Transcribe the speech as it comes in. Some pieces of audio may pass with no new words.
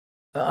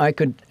I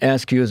could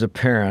ask you as a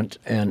parent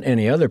and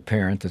any other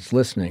parent that's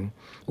listening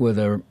with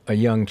a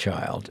young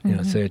child,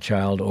 say a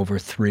child over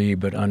 3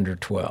 but under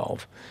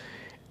 12.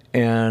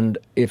 And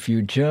if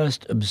you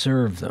just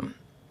observe them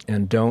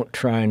and don't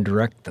try and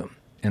direct them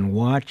and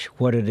watch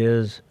what it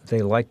is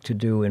they like to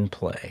do in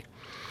play,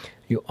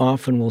 you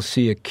often will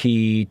see a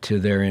key to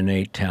their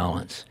innate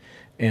talents.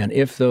 And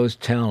if those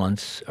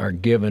talents are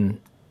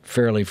given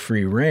fairly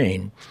free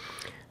rein,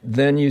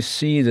 then you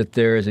see that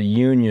there is a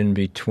union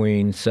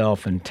between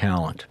self and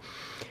talent,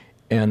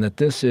 and that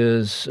this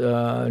is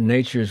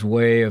nature's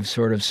way of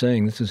sort of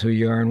saying this is who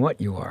you are and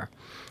what you are.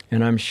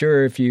 And I'm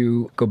sure if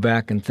you go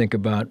back and think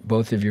about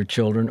both of your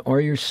children or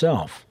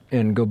yourself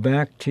and go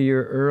back to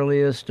your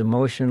earliest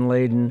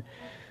emotion-laden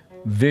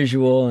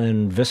visual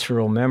and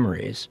visceral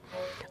memories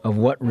of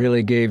what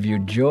really gave you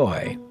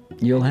joy,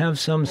 you'll have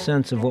some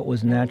sense of what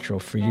was natural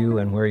for you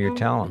and where your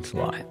talents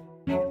lie.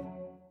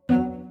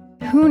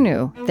 Who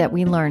knew that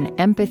we learn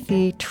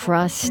empathy,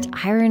 trust,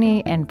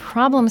 irony, and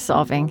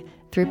problem-solving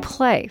through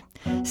play,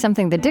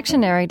 something the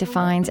dictionary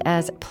defines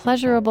as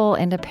pleasurable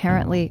and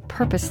apparently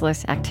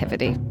purposeless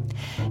activity.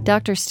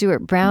 Dr. Stuart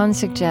Brown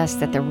suggests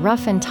that the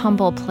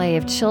rough-and-tumble play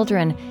of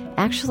children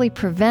actually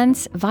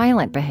prevents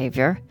violent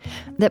behavior,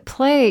 that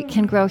play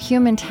can grow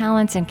human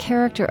talents and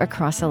character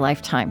across a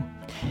lifetime.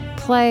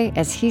 Play,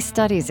 as he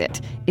studies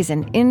it, is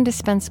an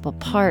indispensable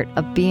part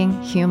of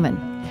being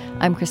human.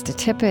 I'm Krista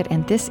Tippett,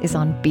 and this is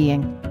On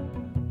Being.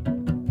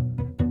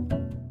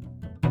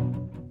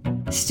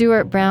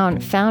 Stuart Brown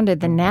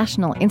founded the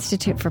National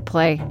Institute for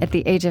Play at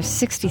the age of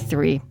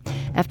 63,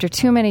 after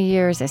too many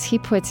years, as he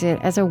puts it,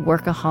 as a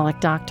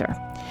workaholic doctor.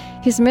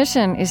 His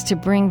mission is to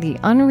bring the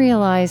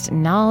unrealized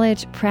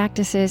knowledge,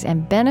 practices,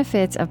 and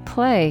benefits of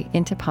play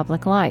into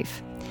public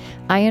life.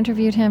 I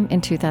interviewed him in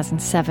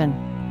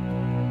 2007.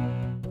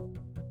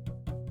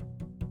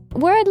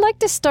 Where I'd like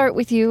to start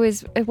with you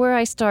is where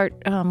I start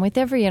with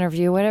every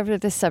interview, whatever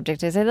the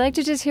subject is. I'd like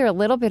to just hear a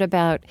little bit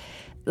about,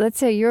 let's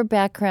say, your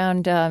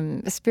background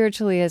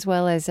spiritually, as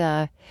well as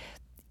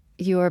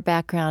your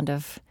background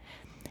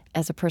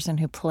as a person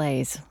who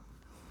plays.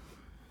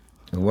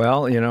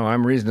 Well,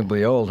 I'm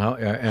reasonably old,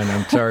 and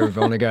I'm sorry we've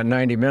only got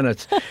 90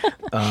 minutes.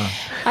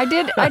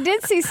 I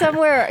did see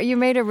somewhere you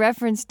made a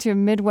reference to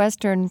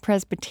Midwestern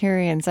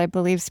Presbyterians, I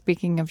believe,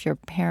 speaking of your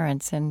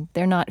parents, and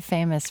they're not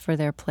famous for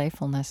their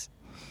playfulness.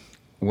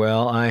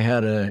 Well,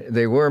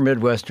 they were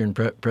Midwestern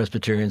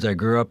Presbyterians. I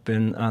grew up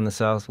on the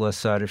southwest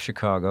side of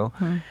Chicago,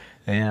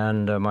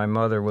 and my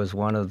mother was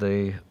one of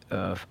the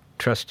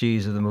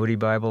trustees of the Moody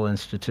Bible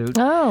Institute.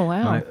 Oh,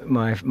 wow.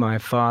 My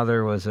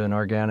father was an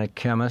organic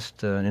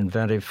chemist, an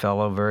inventive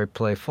fellow, very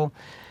playful.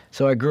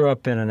 So I grew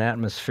up in an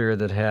atmosphere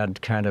that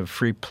had kind of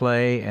free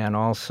play and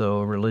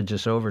also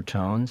religious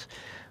overtones.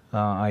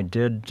 I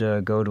did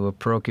go to a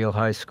parochial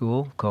high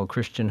school called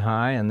Christian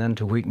High and then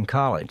to Wheaton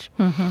College.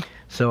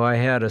 So I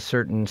had a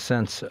certain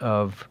sense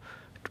of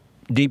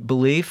deep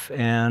belief,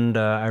 and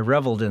I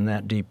reveled in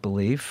that deep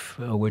belief,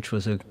 which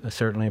was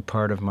certainly a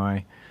part of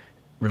my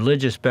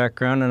religious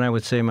background, and I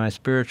would say my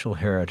spiritual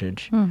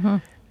heritage.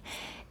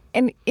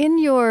 And in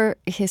your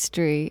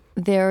history,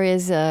 there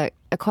is a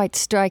quite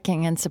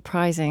striking and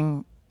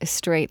surprising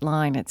straight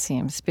line, it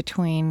seems,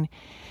 between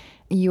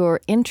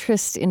your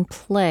interest in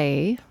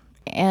play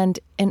and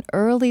an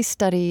early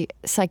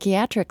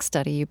psychiatric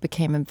study you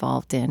became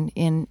involved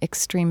in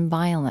extreme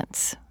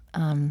violence.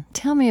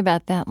 Tell me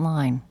about that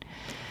line.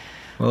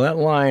 Well, that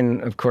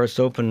line, of course,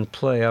 opened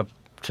play up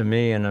to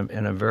me in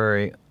a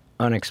very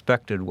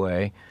unexpected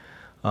way.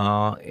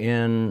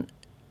 In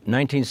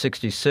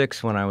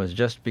 1966, when I was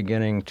just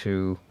beginning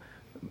to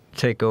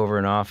take over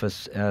an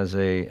office as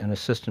an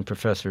assistant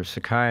professor of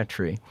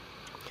psychiatry,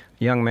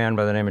 a young man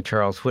by the name of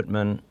Charles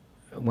Whitman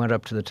went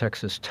up to the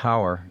Texas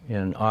Tower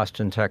in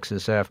Austin,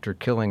 Texas, after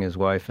killing his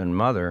wife and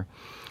mother,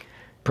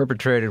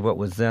 perpetrated what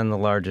was then the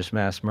largest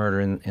mass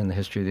murder in the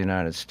history of the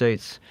United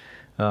States,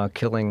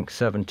 killing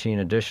 17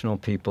 additional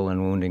people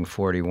and wounding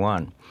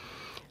 41.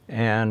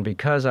 And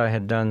because I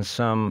had done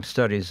some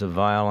studies of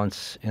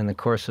violence in the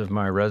course of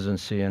my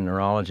residency in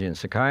neurology and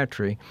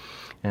psychiatry,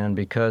 and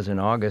because in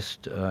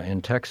August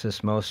in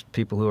Texas most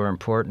people who are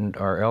important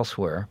are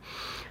elsewhere,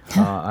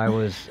 I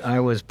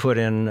was put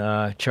in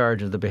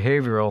charge of the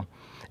behavioral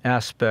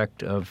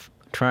aspect of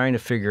trying to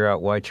figure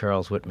out why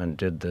Charles Whitman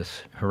did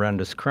this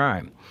horrendous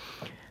crime.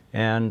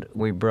 And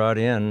we brought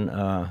in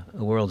the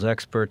world's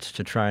experts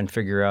to try and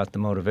figure out the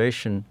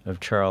motivation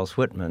of Charles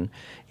Whitman,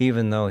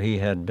 even though he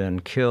had been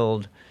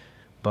killed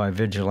by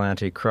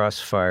vigilante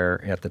crossfire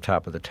at the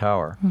top of the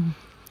tower.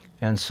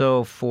 And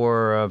so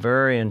for a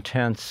very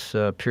intense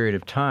period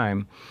of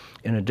time,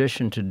 in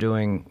addition to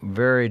doing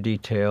very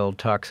detailed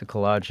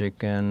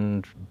toxicologic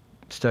and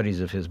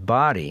studies of his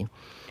body,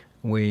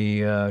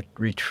 we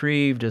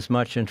retrieved as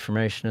much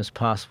information as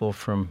possible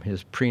from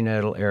his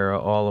prenatal era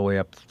all the way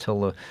up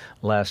till the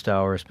last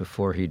hours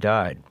before he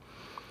died.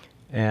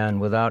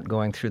 And without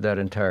going through that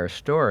entire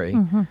story,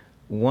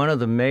 one of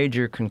the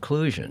major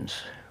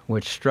conclusions,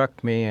 which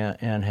struck me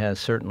and has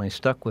certainly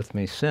stuck with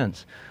me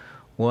since,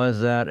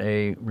 was that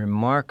a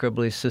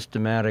remarkably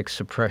systematic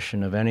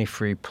suppression of any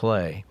free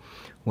play,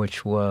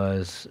 which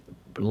was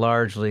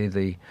largely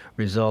the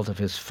result of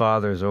his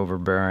father's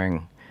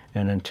overbearing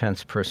and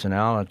intense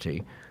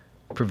personality,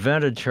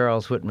 prevented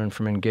Charles Whitman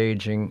from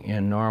engaging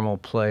in normal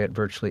play at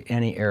virtually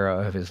any era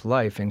of his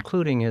life,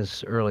 including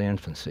his early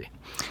infancy.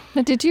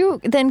 Now, did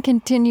you then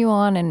continue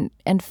on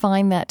and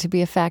find that to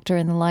be a factor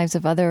in the lives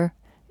of other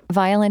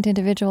violent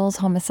individuals,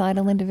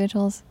 homicidal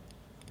individuals?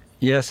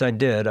 Yes, I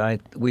did.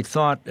 We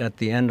thought at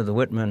the end of the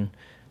Whitman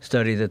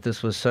study that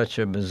this was such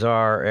a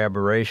bizarre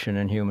aberration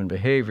in human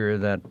behavior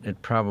that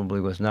it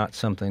probably was not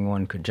something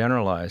one could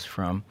generalize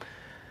from.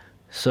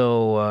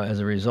 So as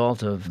a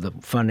result of the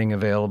funding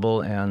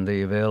available and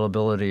the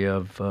availability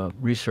of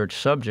research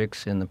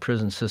subjects in the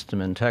prison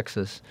system in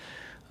Texas,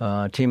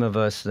 a team of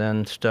us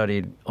then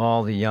studied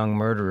all the young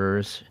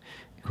murderers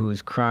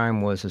whose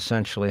crime was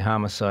essentially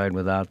homicide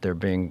without their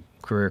being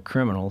career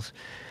criminals.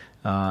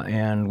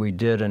 And we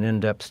did an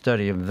in-depth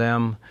study of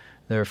them,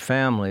 their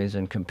families,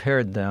 and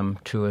compared them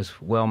to as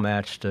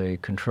well-matched a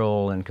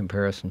control and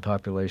comparison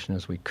population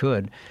as we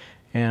could.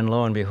 And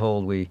lo and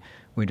behold, we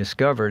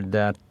discovered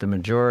that the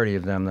majority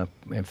of them,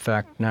 in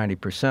fact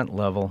 90%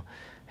 level,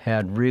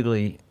 had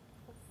really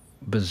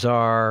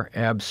bizarre,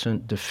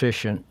 absent,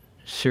 deficient,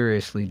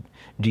 seriously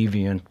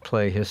deviant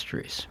play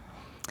histories.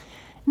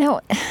 Now,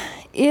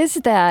 is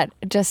that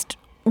just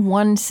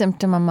one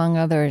symptom among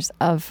others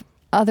of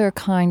other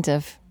kinds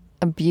of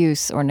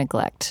abuse or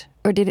neglect?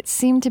 Or did it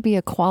seem to be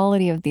a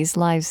quality of these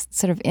lives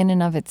sort of in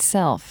and of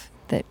itself?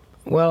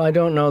 Well, I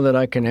don't know that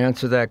I can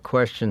answer that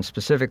question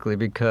specifically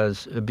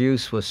because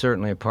abuse was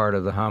certainly a part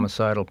of the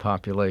homicidal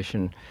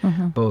population,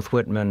 both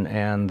Whitman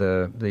and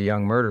the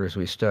young murderers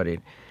we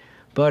studied.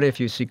 But if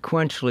you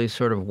sequentially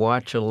sort of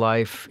watch a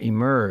life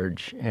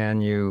emerge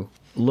and you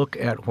look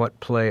at what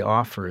play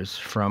offers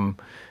from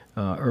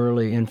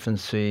early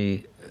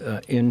infancy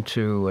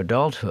into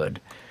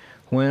adulthood,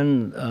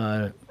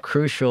 when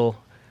crucial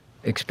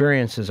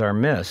experiences are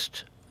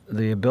missed,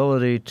 the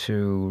ability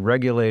to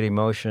regulate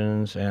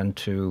emotions and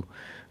to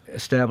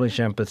establish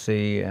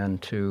empathy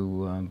and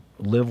to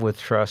live with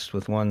trust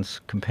with one's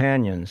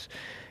companions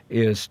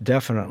is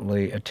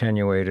definitely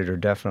attenuated or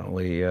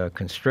definitely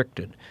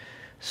constricted.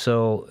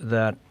 So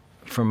that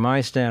from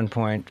my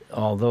standpoint,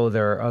 although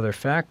there are other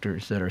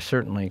factors that are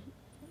certainly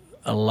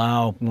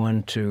allow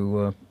one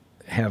to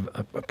have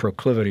a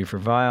proclivity for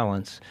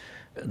violence,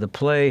 the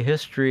play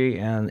history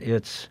and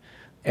its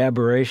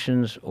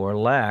aberrations or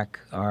lack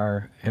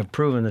have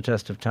proven the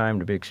test of time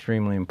to be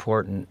extremely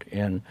important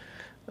in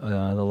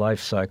the life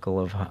cycle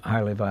of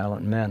highly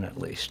violent men, at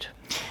least.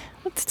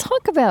 Let's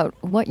talk about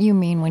what you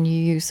mean when you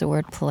use the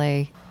word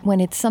play, when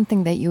it's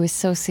something that you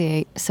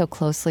associate so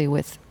closely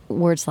with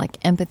words like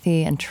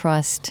empathy and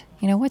trust.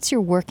 What's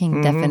your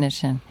working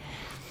definition?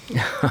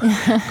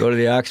 Go to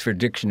the Oxford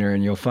Dictionary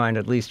and you'll find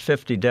at least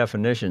 50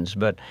 definitions.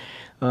 But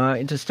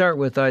to start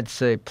with, I'd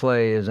say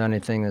play is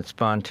anything that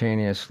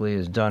spontaneously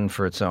is done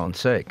for its own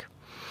sake.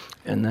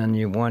 And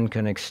then one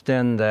can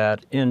extend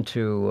that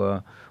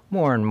into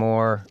more and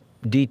more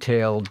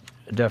detailed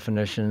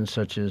definitions,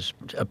 such as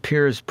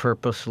appears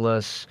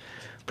purposeless,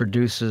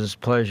 produces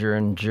pleasure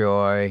and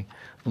joy,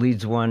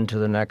 leads one to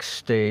the next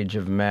stage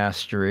of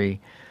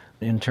mastery.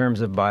 In terms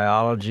of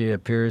biology, it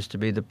appears to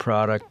be the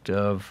product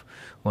of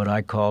what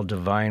I call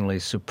divinely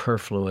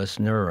superfluous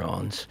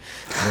neurons.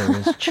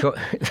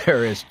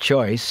 There is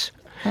choice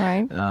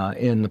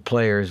in the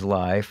player's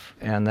life,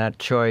 and that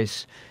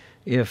choice,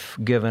 if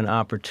given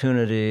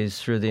opportunities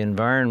through the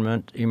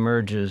environment,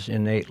 emerges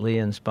innately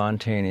and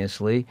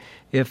spontaneously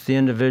if the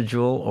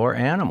individual, or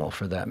animal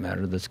for that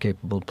matter, that's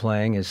capable of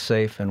playing is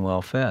safe and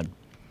well-fed.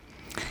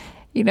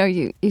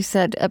 You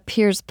said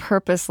appears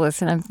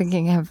purposeless, and I'm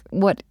thinking of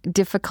what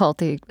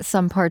difficulty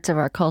some parts of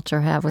our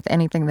culture have with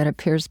anything that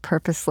appears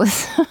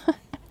purposeless.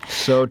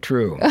 So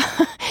true.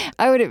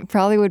 I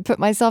probably would put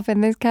myself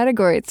in this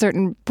category at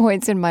certain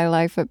points in my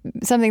life.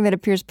 Something that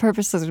appears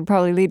purposeless would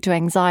probably lead to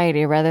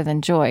anxiety rather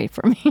than joy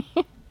for me.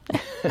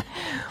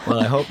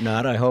 Well, I hope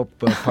not. I hope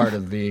part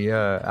of the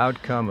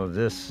outcome of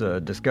this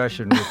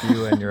discussion with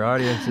you and your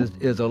audience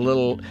is a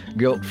little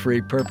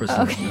guilt-free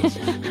purposelessness.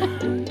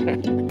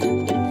 Okay.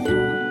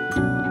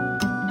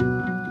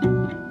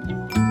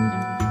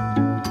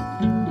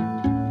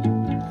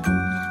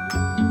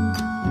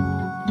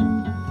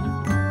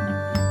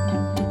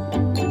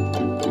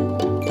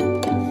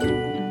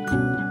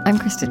 I'm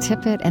Krista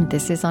Tippett, and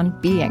this is On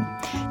Being.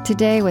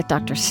 Today with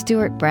Dr.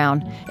 Stuart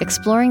Brown,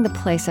 exploring the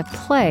place of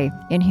play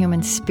in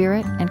human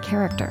spirit and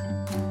character.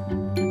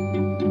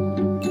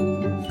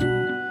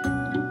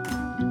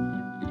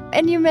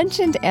 And you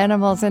mentioned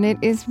animals, and it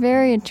is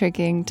very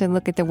intriguing to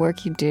look at the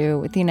work you do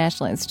with the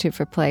National Institute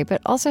for Play,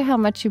 but also how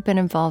much you've been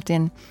involved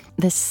in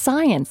the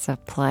science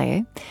of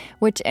play,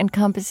 which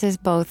encompasses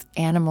both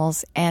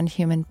animals and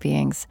human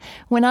beings.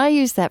 When I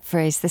use that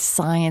phrase, the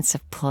science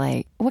of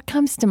play, what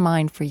comes to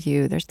mind for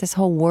you? There's this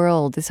whole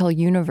world, this whole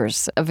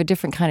universe of a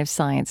different kind of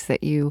science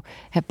that you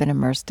have been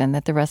immersed in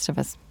that the rest of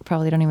us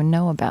probably don't even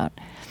know about.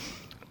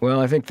 Well,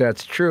 I think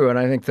that's true, and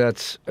I think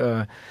that's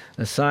the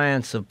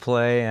science of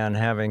play, and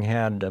having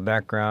had a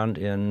background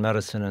in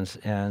medicine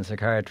and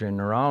psychiatry and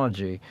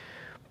neurology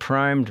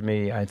primed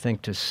me, I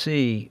think, to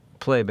see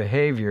play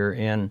behavior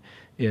in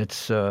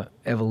its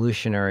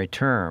evolutionary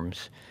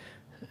terms,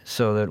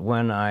 so that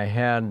when I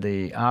had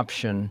the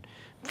option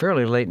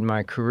fairly late in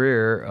my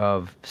career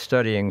of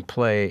studying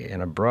play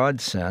in a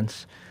broad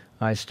sense,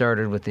 I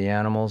started with the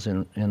animals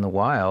in the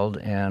wild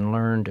and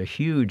learned a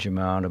huge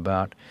amount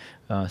about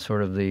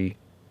sort of the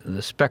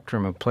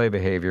spectrum of play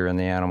behavior in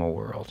the animal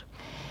world.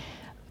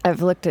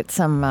 I've looked at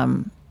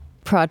some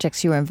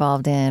projects you were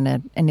involved in,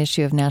 an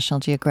issue of National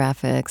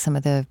Geographic, some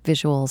of the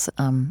visuals.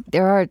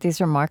 There are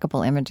these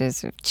remarkable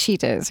images of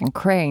cheetahs and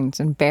cranes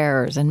and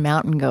bears and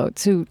mountain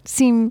goats who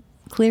seem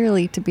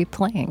clearly to be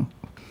playing.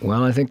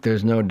 Well, I think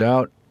there's no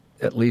doubt,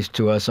 at least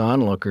to us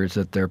onlookers,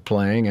 that they're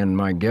playing, and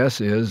my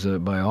guess is,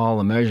 by all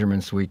the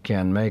measurements we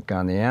can make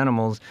on the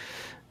animals,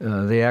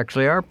 they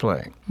actually are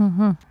playing.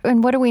 Mm-hmm.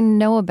 And what do we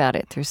know about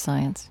it through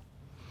science?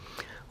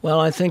 Well,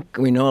 I think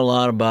we know a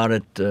lot about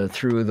it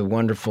through the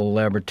wonderful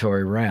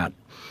laboratory rat.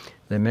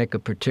 They make a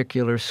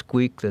particular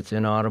squeak that's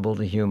inaudible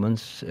to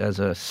humans as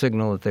a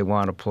signal that they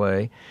want to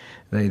play.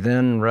 They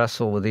then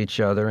wrestle with each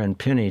other and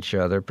pin each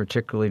other,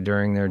 particularly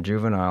during their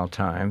juvenile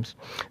times.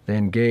 They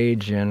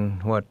engage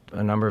in what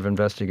a number of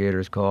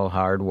investigators call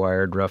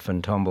hardwired rough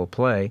and tumble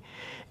play.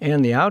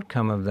 And the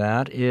outcome of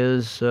that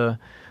is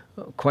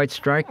quite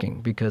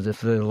striking, because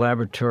if the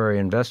laboratory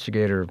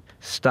investigator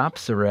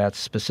stops the rats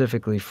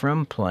specifically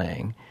from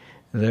playing,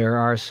 there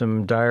are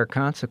some dire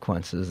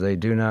consequences. They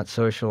do not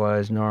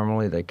socialize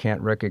normally. They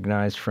can't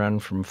recognize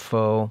friend from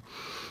foe.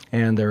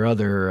 And there are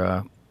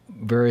other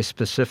very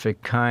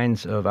specific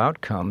kinds of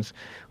outcomes,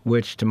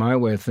 which, to my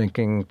way of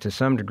thinking, to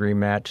some degree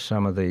match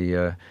some of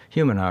the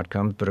human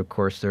outcomes. But, of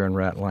course, they're in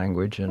rat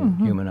language, and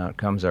human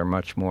outcomes are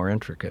much more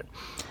intricate.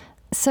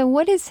 So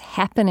what is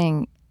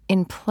happening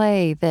in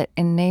play that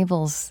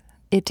enables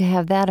it to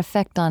have that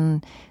effect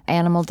on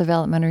animal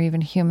development or even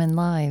human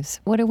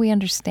lives? What do we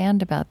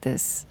understand about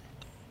this?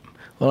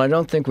 Well, I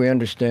don't think we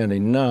understand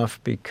enough,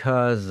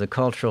 because the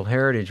cultural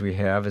heritage we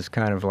have is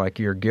kind of like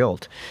your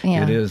guilt.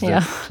 Yeah, it is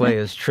that play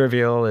is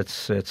trivial.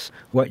 It's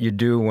what you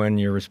do when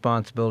your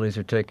responsibilities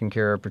are taken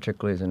care of,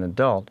 particularly as an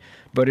adult.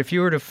 But if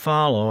you were to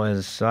follow,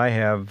 as I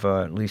have,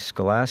 at least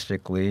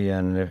scholastically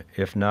and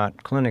if not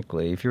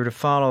clinically, if you were to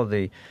follow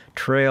the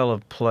trail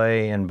of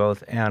play in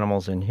both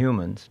animals and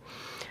humans,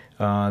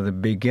 the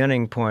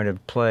beginning point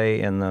of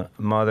play in the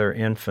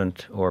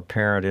mother-infant or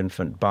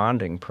parent-infant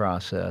bonding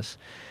process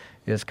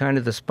is kind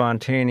of the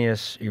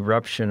spontaneous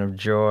eruption of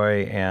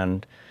joy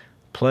and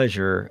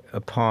pleasure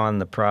upon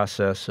the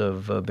process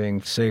of being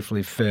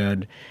safely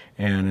fed.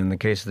 And in the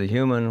case of the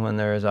human, when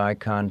there is eye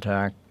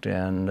contact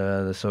and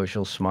the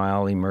social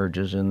smile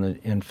emerges in the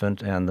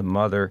infant and the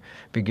mother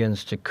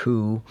begins to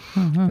coo,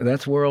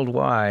 that's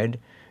worldwide,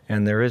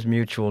 and there is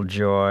mutual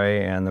joy,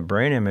 and the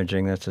brain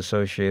imaging that's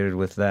associated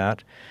with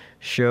that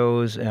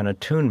shows an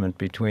attunement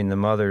between the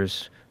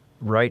mother's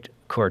right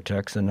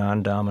cortex, the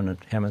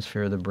non-dominant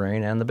hemisphere of the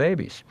brain, and the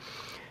baby's.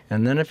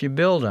 And then if you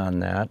build on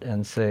that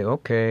and say,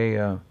 okay,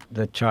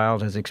 the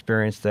child has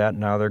experienced that,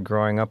 now they're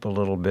growing up a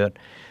little bit,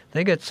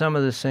 they get some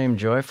of the same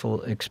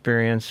joyful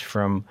experience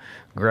from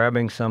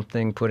grabbing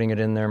something, putting it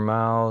in their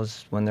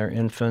mouths when they're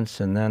infants,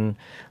 and then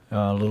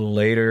a little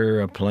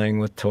later playing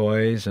with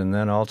toys, and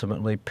then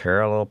ultimately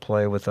parallel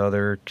play with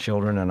other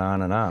children, and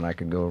on and on. I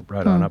could go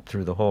right on up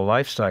through the whole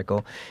life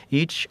cycle,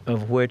 each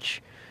of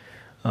which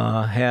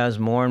has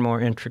more and more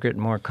intricate,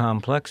 more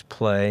complex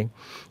play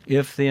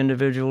if the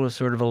individual is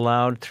sort of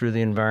allowed through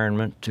the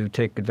environment to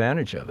take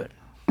advantage of it.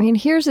 I mean,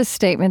 here's a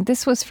statement.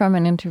 This was from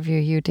an interview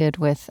you did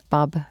with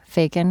Bob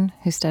Fagan,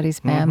 who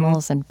studies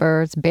mammals and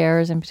birds,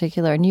 bears in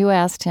particular, and you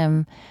asked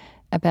him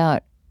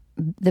about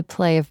the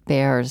play of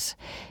bears.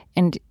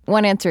 And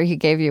one answer he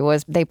gave you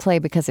was they play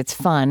because it's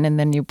fun, and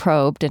then you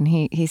probed, and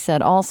he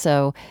said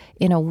also,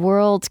 in a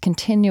world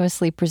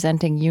continuously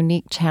presenting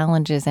unique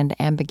challenges and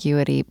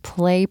ambiguity,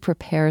 play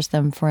prepares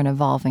them for an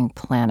evolving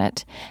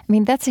planet. I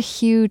mean, that's a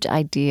huge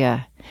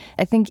idea.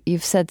 I think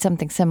you've said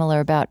something similar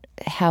about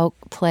how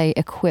play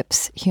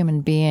equips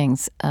human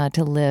beings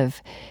to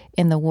live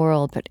in the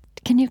world, but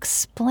can you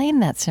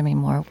explain that to me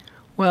more?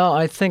 Well,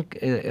 I think,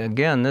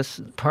 again, this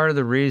part of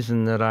the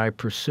reason that I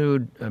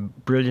pursued a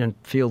brilliant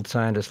field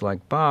scientist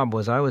like Bob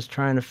was I was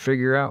trying to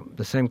figure out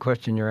the same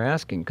question you're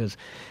asking, because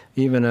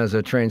even as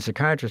a trained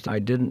psychiatrist, I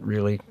couldn't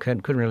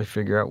really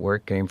figure out where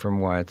it came from,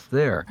 why it's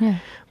there. Yeah.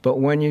 But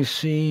when you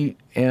see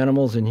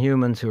animals and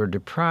humans who are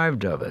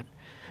deprived of it,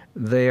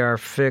 they are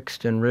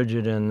fixed and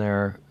rigid in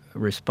their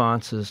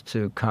responses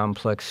to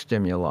complex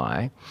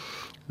stimuli.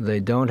 They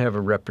don't have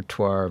a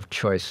repertoire of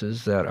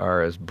choices that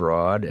are as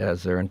broad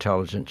as their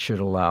intelligence should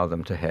allow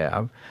them to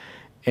have.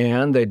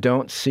 And they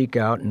don't seek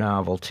out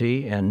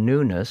novelty and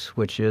newness,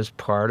 which is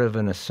part of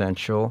an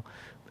essential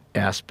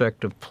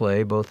aspect of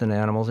play, both in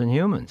animals and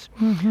humans.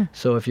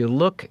 So if you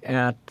look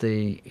at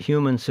the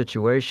human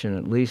situation,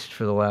 at least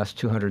for the last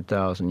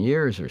 200,000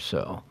 years or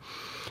so,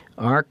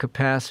 our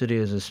capacity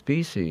as a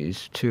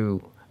species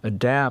to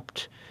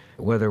adapt,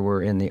 whether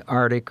we're in the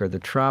Arctic or the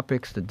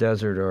tropics, the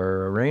desert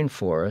or a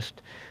rainforest,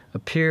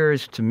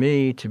 appears to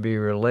me to be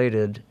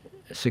related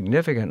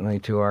significantly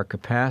to our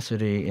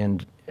capacity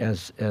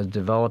as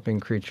developing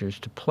creatures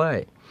to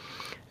play.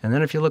 And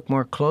then if you look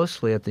more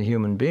closely at the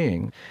human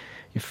being,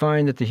 you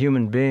find that the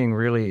human being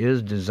really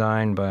is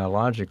designed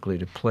biologically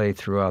to play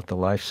throughout the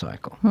life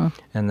cycle.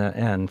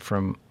 And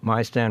from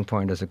my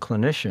standpoint as a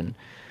clinician,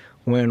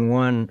 when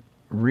one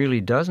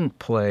really doesn't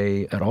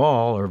play at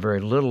all or very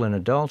little in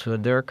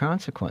adulthood, there are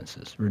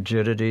consequences.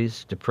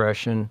 Rigidities,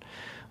 depression,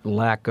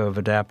 lack of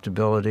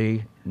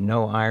adaptability,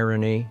 no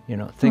irony,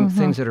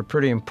 things that are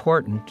pretty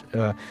important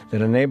that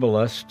enable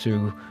us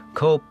to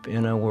cope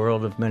in a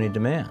world of many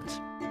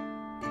demands.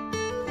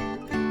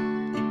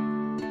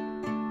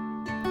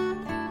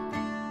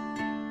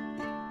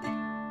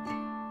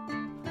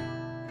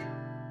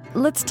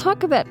 Let's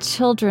talk about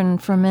children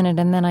for a minute,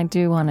 and then I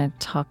do want to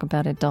talk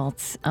about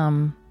adults.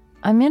 I'm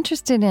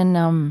interested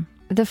in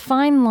the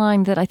fine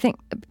line that I think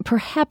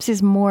perhaps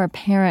is more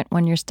apparent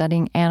when you're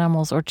studying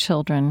animals or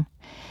children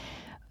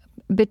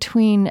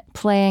between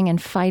playing and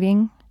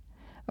fighting,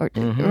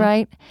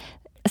 right?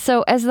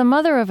 So as the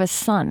mother of a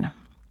son,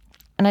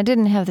 and I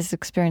didn't have this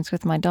experience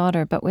with my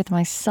daughter, but with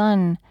my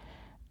son,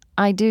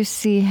 I do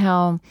see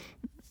how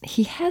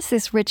he has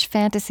this rich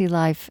fantasy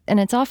life, and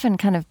it's often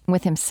kind of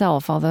with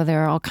himself, although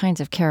there are all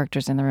kinds of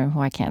characters in the room who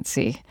I can't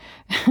see.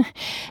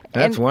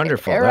 That's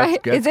wonderful.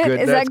 Right? That's good.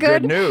 Is that's that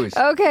good? Good news.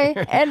 Okay.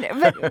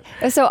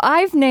 So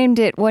I've named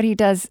it what he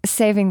does,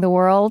 saving the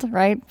world,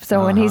 right?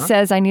 So when he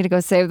says, I need to go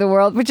save the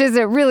world, which is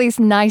a really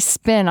nice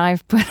spin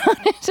I've put on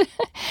it.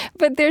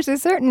 But there's a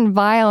certain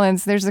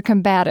violence, there's a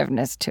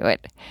combativeness to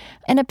it.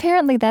 And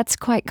apparently that's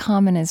quite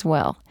common as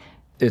well.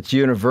 It's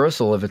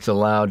universal if it's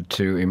allowed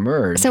to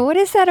emerge. So what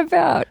is that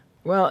about?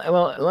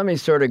 Well, let me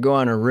sort of go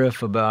on a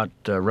riff about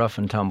rough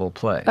and tumble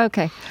play.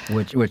 Okay.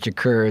 Which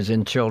occurs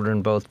in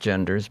children, both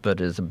genders,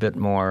 but is a bit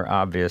more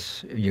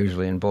obvious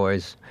usually in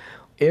boys.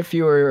 If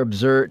you were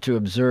to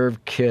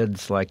observe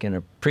kids like in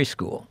a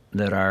preschool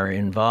that are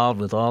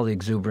involved with all the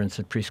exuberance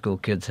that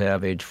preschool kids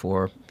have, age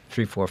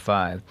 3, 4,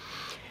 5,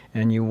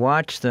 and you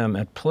watch them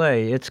at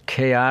play, it's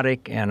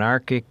chaotic,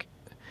 anarchic,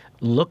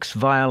 looks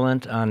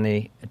violent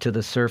to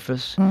the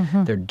surface.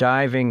 They're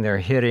diving, they're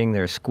hitting,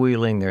 they're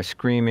squealing, they're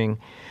screaming.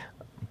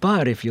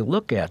 But if you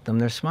look at them,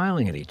 they're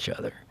smiling at each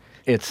other.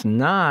 It's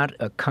not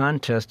a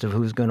contest of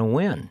who's going to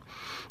win.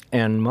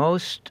 And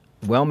most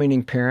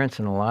well-meaning parents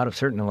and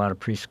certainly a lot of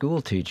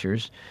preschool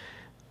teachers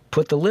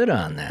put the lid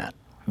on that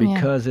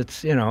because it's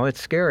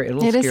scary. It's a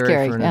little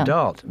scary for an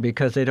adult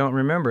because they don't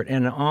remember it.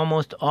 And it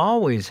almost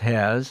always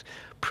has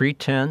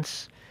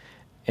pretense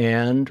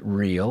and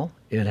real.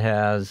 It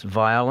has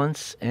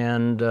violence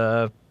and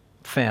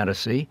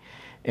fantasy,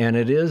 and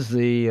it is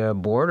the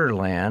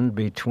borderland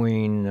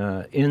between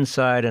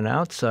inside and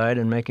outside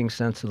and making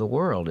sense of the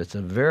world. It's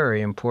a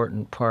very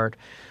important part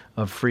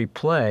of free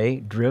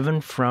play,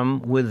 driven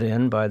from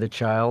within by the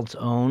child's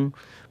own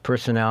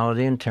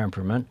personality and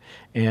temperament,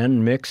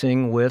 and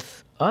mixing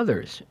with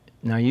others.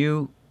 Now,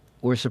 you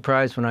were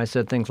surprised when I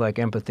said things like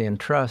empathy and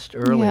trust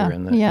earlier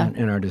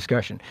in our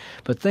discussion.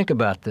 But think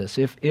about this.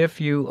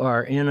 If you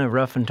are in a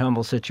rough and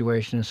tumble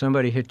situation and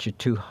somebody hits you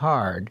too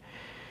hard,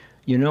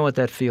 you know what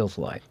that feels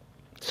like.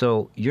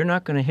 So you're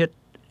not going to hit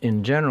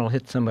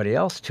somebody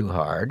else too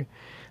hard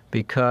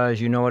because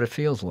you know what it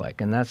feels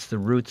like. And that's the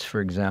roots,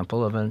 for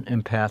example, of an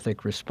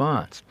empathic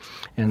response.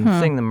 And the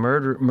thing,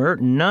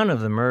 none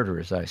of the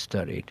murderers I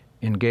studied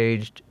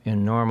engaged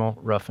in normal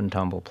rough and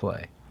tumble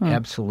play.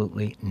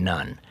 Absolutely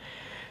none.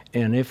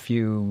 And if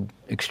you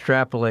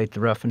extrapolate the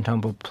rough and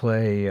tumble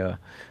play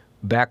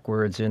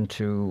backwards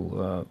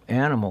into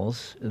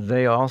animals,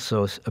 they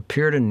also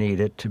appear to need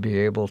it to be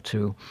able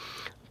to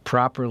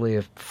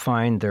properly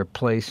find their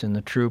place in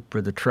the troop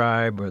or the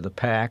tribe or the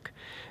pack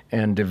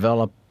and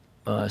develop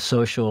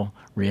social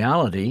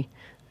reality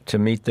to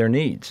meet their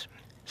needs.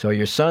 So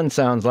your son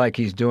sounds like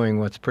he's doing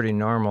what's pretty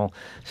normal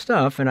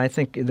stuff, and I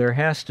think there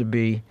has to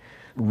be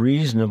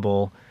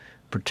reasonable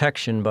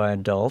protection by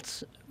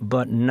adults,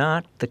 but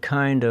not the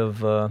kind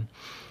of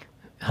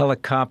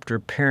helicopter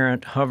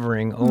parent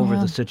hovering over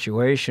the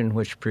situation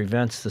which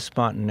prevents the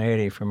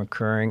spontaneity from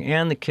occurring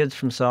and the kids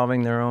from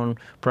solving their own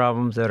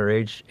problems that are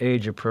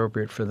age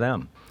appropriate for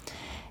them.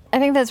 I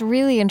think that's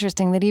really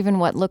interesting that even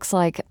what looks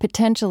like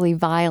potentially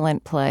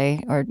violent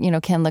play or,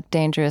 can look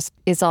dangerous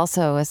is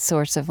also a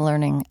source of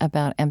learning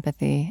about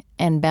empathy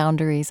and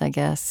boundaries, I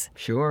guess.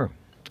 Sure.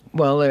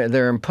 Well,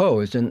 they're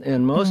imposed.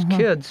 And most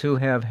kids who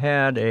have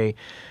had a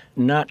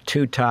not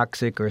too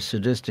toxic or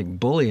sadistic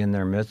bully in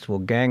their midst will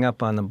gang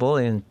up on the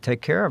bully and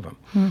take care of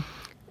him.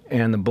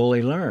 And the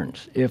bully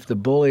learns. If the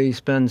bully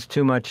spends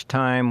too much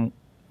time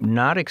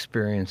not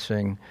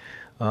experiencing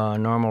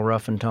normal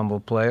rough and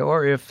tumble play,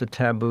 or if the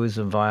taboos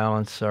of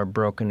violence are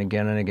broken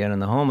again and again in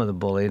the home of the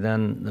bully,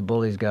 then the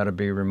bully's got to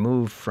be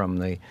removed from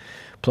the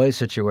play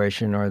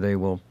situation or they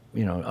will,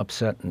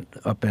 upset and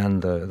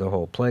upend the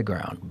whole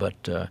playground.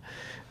 But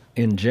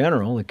in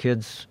general, the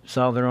kids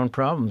solve their own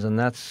problems, and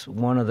that's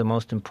one of the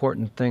most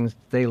important things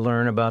they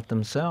learn about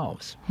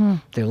themselves.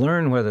 They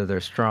learn whether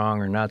they're strong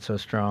or not so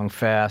strong,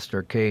 fast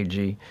or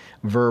cagey,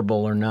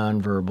 verbal or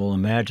nonverbal,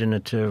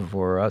 imaginative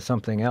or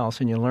something else,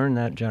 and you learn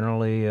that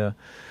generally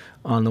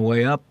on the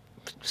way up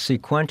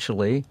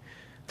sequentially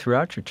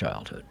throughout your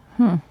childhood.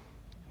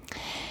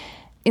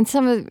 In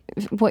some of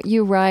what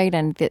you write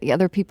and the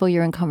other people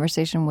you're in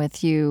conversation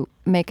with, you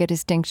make a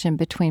distinction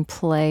between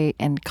play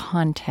and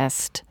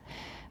contest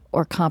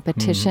or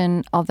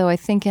competition, although I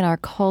think in our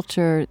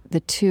culture,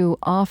 the two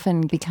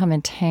often become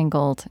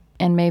entangled,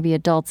 and maybe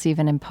adults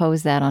even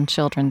impose that on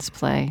children's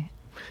play.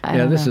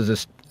 This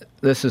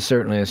is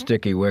certainly a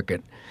sticky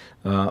wicket,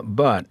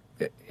 but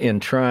in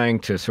trying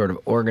to sort of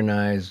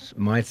organize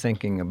my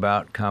thinking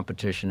about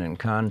competition and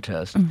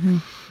contest,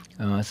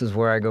 this is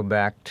where I go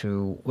back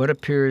to what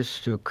appears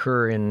to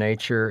occur in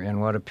nature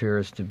and what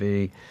appears to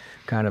be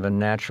kind of a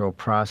natural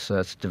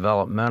process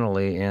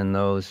developmentally in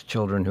those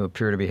children who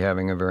appear to be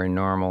having a very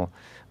normal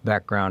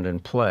background in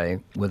play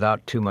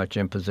without too much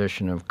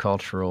imposition of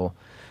cultural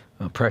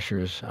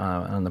pressures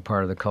on the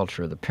part of the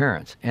culture of the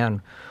parents. And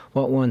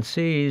what one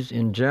sees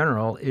in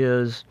general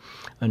is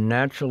a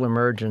natural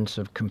emergence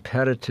of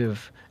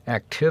competitive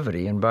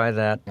activity, and by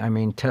that I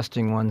mean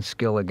testing one's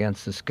skill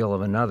against the skill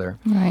of another,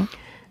 right,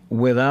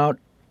 without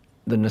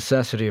the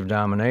necessity of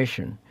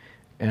domination.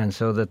 And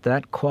so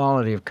that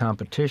quality of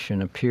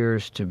competition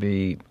appears to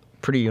be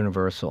pretty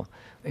universal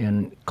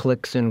in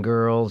cliques in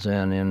girls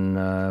and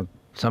in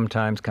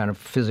sometimes kind of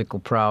physical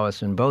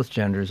prowess in both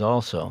genders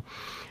also.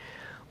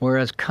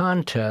 Whereas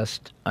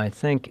contest, I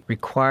think,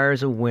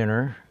 requires a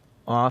winner,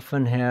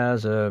 often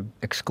has a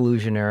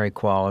exclusionary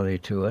quality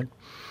to it,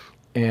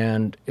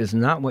 and is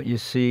not what you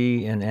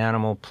see in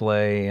animal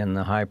play and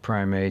the high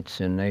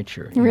primates in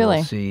nature. Really?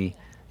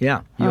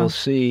 You'll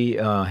see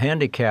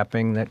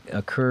handicapping that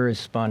occurs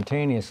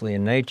spontaneously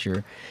in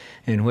nature,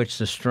 in which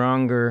the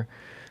stronger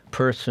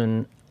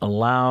person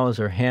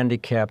allows or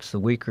handicaps the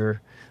weaker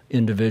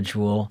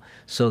individual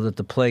so that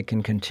the play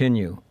can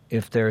continue.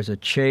 If there's a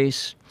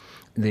chase,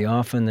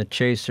 often the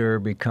chaser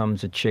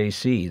becomes a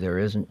chasee. There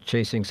isn't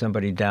chasing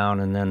somebody down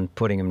and then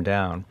putting him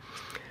down.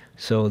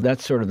 So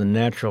that's sort of the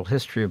natural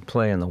history of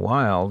play in the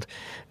wild,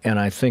 and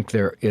I think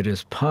it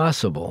is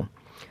possible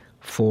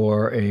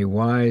for a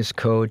wise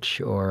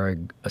coach or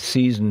a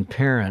seasoned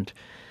parent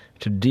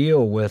to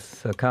deal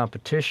with a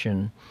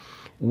competition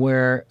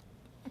where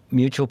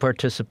mutual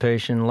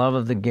participation, love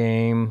of the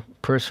game,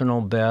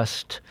 personal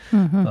best,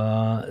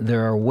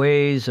 there are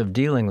ways of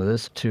dealing with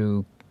this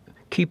to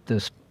keep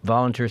this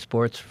volunteer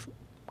sports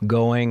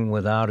going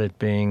without it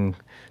being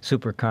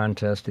super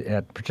contest,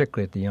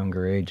 particularly at the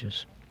younger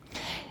ages.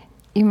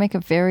 You make a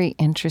very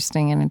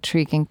interesting and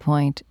intriguing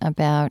point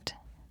about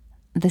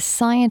the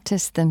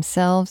scientists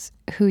themselves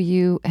who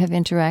you have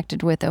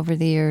interacted with over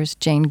the years.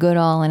 Jane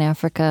Goodall in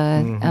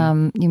Africa.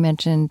 You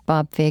mentioned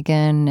Bob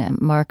Fagan,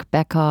 Mark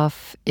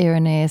Bekoff,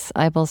 Irenaeus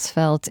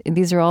Eibelsfeld.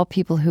 These are all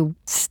people who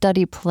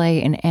study play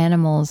in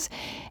animals.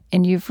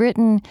 And you've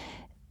written,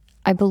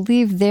 I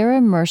believe their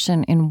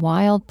immersion in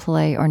wild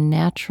play or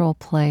natural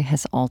play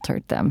has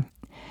altered them.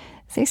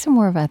 Say some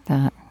more about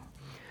that.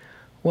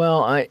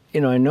 Well, I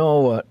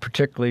know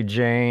particularly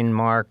Jane,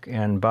 Mark,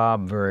 and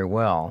Bob very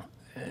well.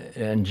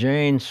 And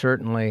Jane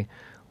certainly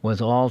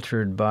was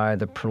altered by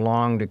the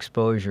prolonged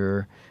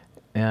exposure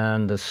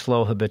and the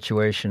slow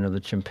habituation of the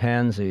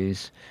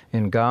chimpanzees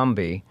in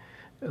Gombe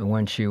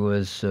when she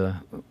was,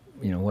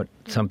 what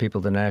some people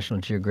at the National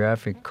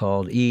Geographic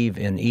called Eve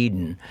in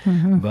Eden,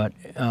 but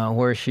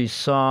where she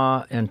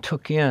saw and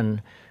took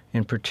in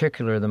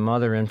particular, the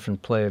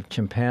mother-infant play of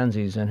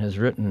chimpanzees and has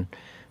written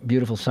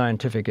beautiful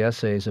scientific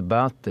essays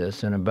about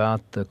this and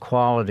about the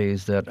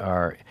qualities that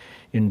are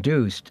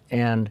induced.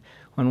 And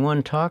when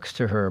one talks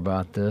to her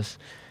about this,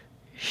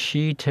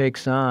 she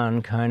takes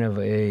on kind of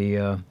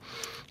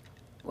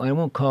I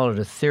won't call it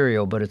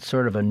ethereal, but it's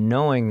sort of a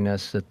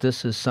knowingness that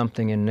this is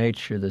something in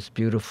nature that's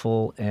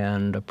beautiful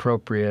and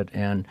appropriate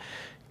and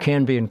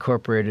can be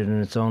incorporated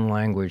in its own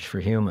language for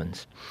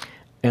humans.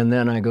 And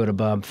then I go to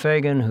Bob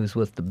Fagan, who's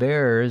with the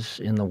bears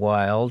in the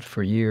wild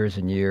for years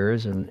and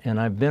years, and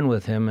I've been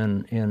with him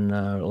in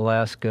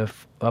Alaska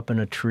up in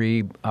a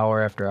tree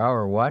hour after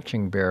hour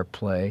watching bear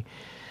play.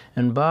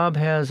 And Bob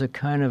has a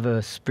kind of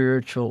a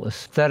spiritual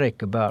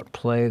aesthetic about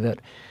play that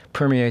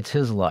permeates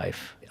his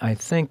life. I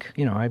think,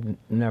 I've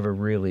never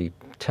really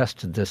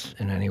tested this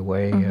in any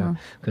way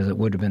because it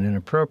would have been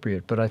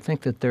inappropriate, but I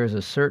think that there's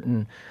a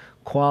certain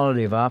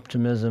quality of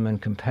optimism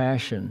and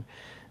compassion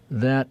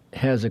that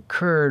has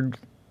occurred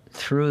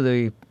through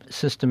the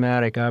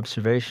systematic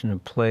observation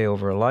of play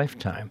over a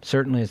lifetime.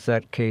 Certainly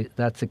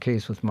that's the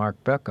case with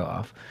Mark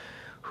Bekoff,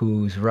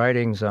 whose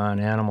writings on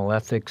animal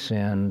ethics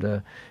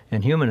and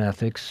human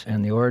ethics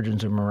and the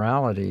origins of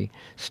morality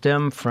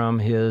stem from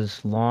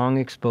his long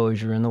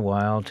exposure in the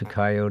wild to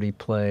coyote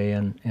play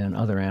and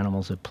other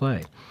animals at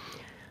play.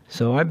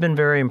 So I've been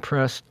very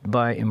impressed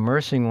by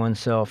immersing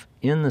oneself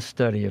in the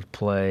study of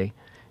play.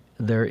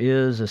 There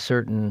is a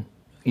certain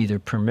either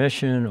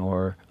permission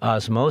or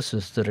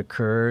osmosis that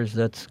occurs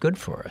that's good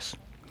for us.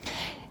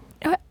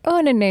 I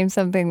want to name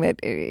something that,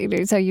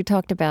 so you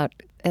talked about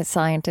as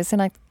scientists,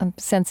 and I'm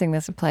sensing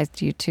this applies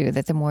to you too,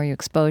 that the more you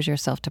expose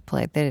yourself to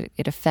play, that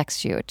it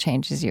affects you, it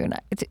changes you. And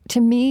to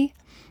me,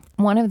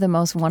 one of the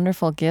most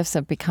wonderful gifts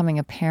of becoming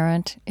a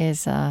parent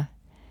is that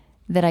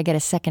I get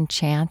a second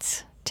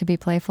chance to be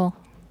playful.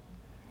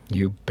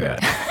 You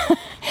bet.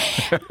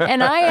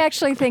 And I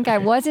actually think I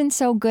wasn't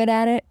so good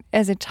at it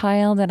as a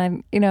child,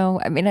 and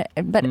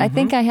I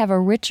think I have a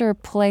richer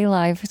play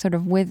life sort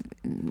of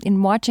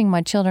in watching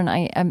my children.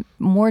 I'm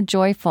more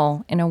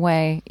joyful in a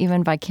way,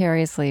 even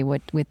vicariously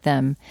with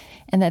them,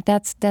 and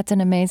that's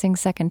an amazing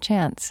second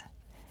chance.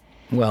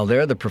 Well,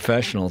 they're the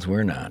professionals.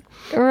 We're not.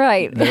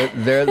 Right.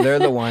 They're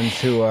the ones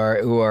who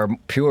are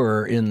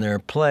purer in their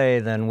play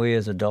than we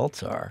as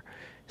adults are.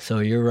 So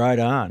you're right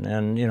on.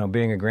 And,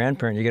 being a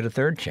grandparent, you get a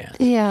third chance.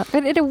 Yeah,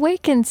 but it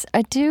awakens,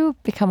 I do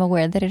become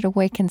aware that it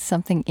awakens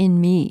something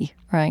in me,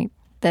 right?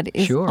 That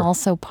is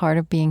also part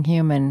of being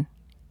human.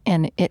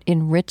 And it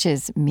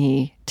enriches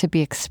me to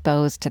be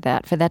exposed to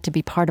that, for that to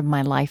be part of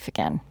my life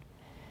again.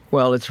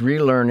 Well, it's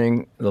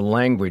relearning the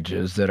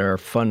languages that are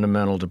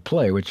fundamental to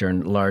play, which are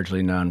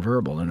largely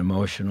nonverbal and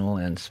emotional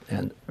and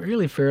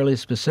really fairly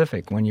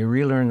specific. When you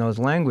relearn those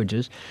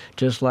languages,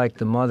 just like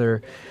the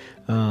mother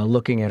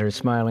looking at her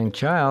smiling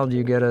child,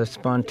 you get a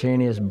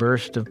spontaneous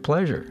burst of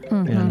pleasure,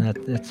 and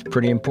that's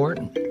pretty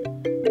important.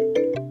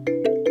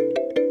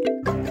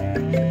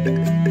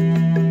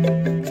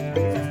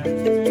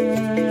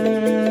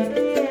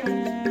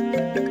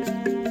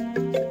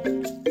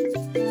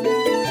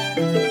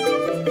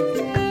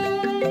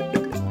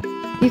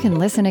 You can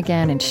listen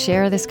again and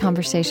share this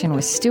conversation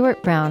with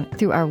Stuart Brown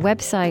through our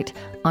website,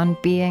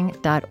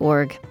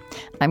 onbeing.org.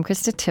 I'm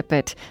Krista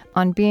Tippett.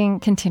 On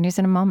Being continues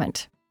in a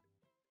moment.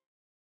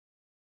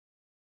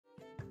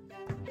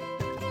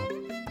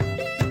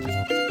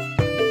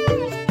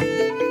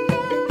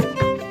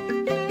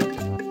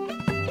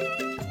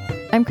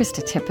 I'm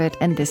Krista Tippett,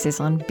 and this is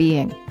On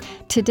Being.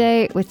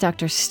 Today with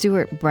Dr.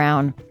 Stuart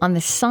Brown on the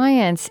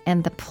science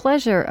and the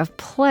pleasure of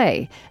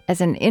play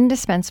as an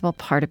indispensable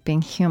part of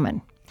being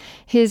human.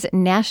 His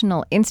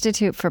National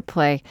Institute for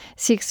Play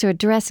seeks to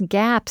address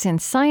gaps in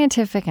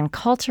scientific and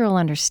cultural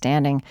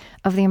understanding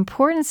of the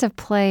importance of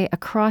play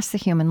across the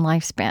human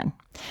lifespan.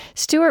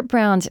 Stuart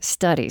Brown's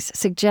studies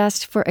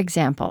suggest, for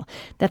example,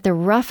 that the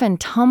rough and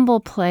tumble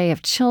play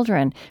of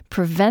children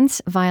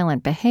prevents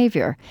violent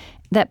behavior,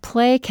 that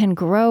play can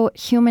grow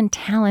human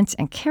talents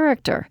and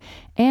character,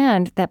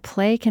 and that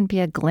play can be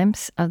a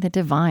glimpse of the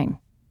divine.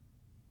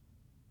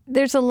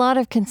 There's a lot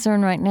of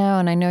concern right now,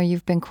 and I know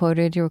you were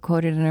quoted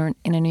in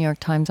a New York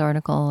Times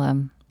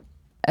article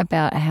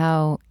about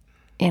how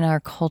in our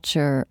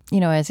culture,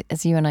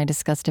 as you and I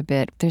discussed a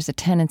bit, there's a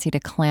tendency to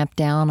clamp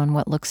down on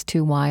what looks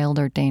too wild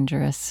or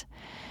dangerous.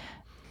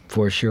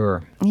 For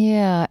sure.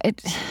 Yeah.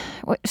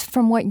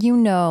 From what you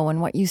know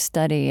and what you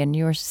study and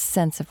your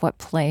sense of what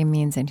play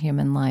means in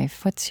human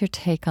life, what's your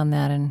take on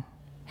that and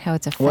how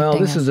it's affecting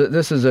us? Well,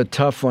 this is a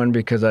tough one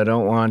because I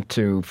don't want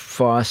to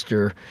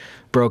foster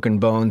broken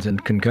bones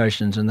and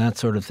concussions and that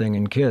sort of thing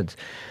in kids.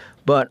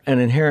 But an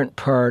inherent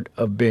part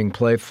of being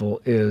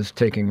playful is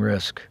taking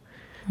risk.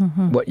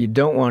 Mm-hmm. What you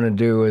don't want to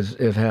do is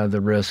have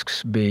the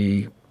risks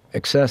be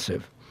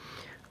excessive.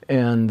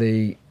 And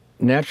the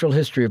natural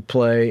history of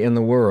play in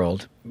the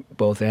world,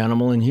 both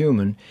animal and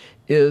human,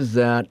 is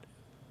that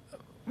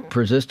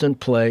persistent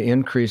play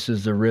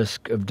increases the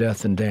risk of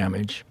death and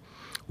damage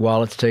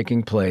while it's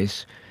taking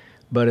place,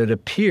 but it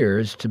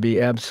appears to be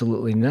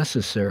absolutely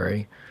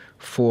necessary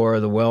for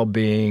the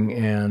well-being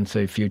and,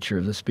 say, future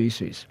of the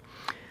species.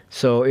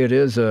 So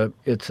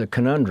it's a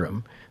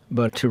conundrum,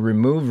 but to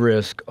remove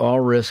risk, all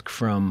risk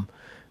from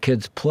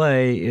kids'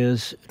 play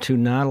is to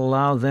not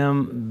allow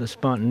them the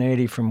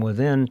spontaneity from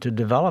within to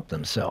develop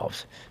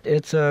themselves.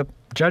 It's a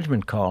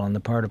judgment call on the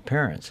part of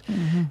parents.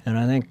 Mm-hmm. And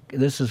I think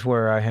this is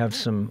where I have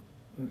some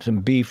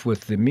beef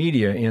with the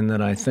media, in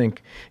that I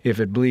think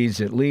if it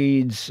bleeds, it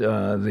leads.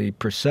 The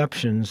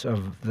perceptions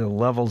of the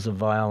levels of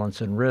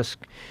violence and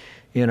risk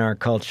in our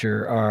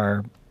culture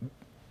are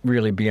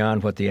really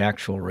beyond what the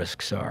actual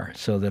risks are,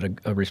 so that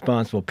a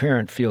responsible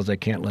parent feels they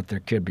can't let their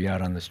kid be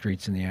out on the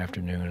streets in the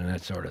afternoon and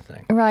that sort of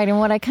thing. Right, and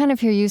what I kind of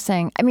hear you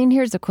saying,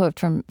 here's a quote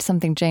from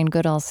something Jane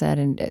Goodall said,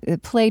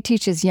 and play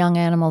teaches young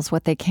animals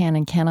what they can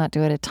and cannot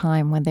do at a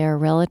time when they are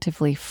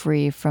relatively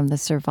free from the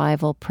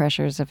survival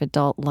pressures of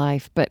adult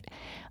life. But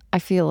I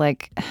feel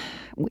like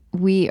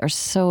we are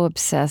so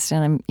obsessed,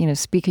 and I'm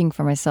speaking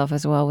for myself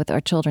as well, with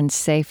our children's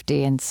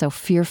safety, and so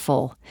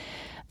fearful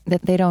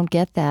that they don't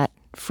get that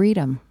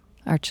freedom.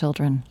 Our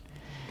children.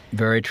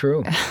 Very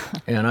true.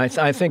 And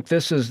I think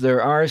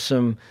there are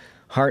some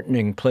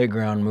heartening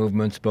playground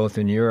movements both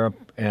in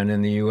Europe and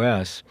in the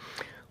U.S.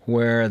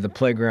 where the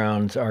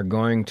playgrounds are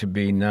going to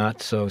be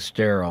not so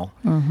sterile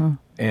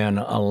and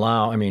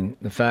allow,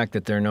 the fact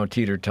that there are no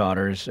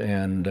teeter-totters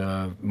and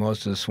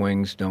most of the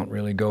swings don't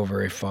really go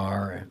very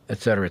far, et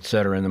cetera,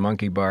 and the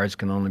monkey bars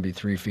can only be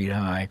 3 feet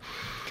high.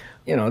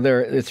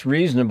 it's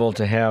reasonable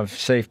to have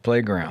safe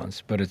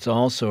playgrounds, but it's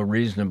also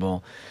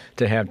reasonable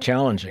to have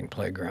challenging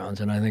playgrounds.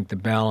 And I think the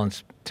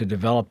balance, to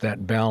develop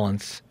that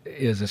balance,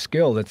 is a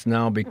skill that's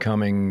now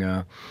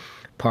becoming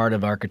part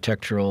of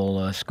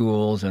architectural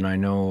schools, and I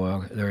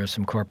know there are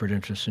some corporate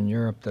interests in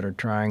Europe that are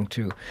trying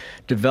to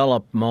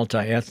develop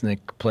multi-ethnic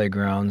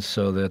playgrounds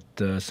so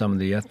that some of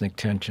the ethnic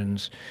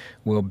tensions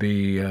will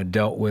be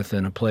dealt with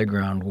in a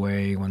playground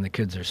way when the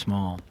kids are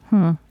small.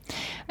 I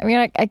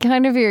mean, I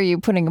kind of hear you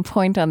putting a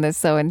point on this,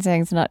 though, and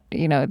saying it's not,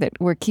 that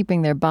we're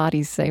keeping their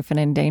bodies safe and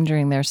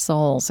endangering their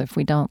souls if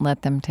we don't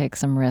let them take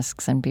some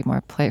risks and be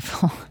more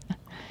playful.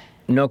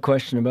 No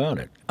question about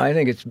it. I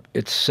think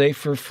it's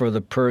safer for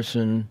the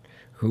person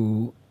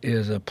who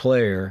is a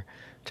player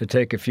to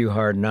take a few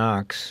hard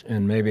knocks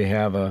and maybe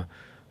have a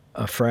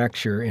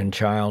fracture in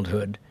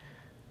childhood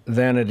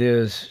than it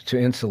is to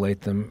insulate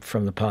them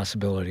from the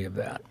possibility of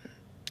that.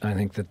 I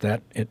think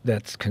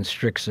that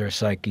constricts their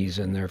psyches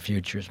and their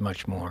futures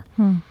much more.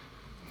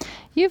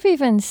 You've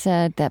even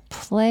said that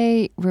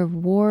play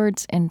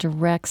rewards and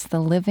directs the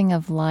living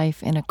of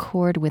life in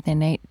accord with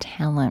innate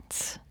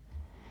talents.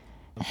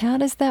 How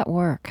does that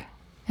work?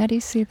 How do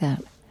you see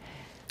that?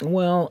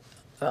 Well,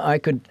 I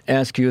could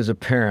ask you as a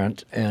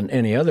parent and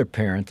any other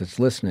parent that's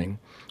listening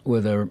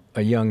with a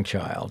young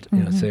child,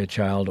 say a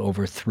child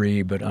over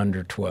 3 but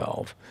under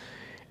 12.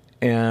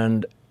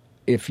 And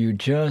if you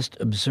just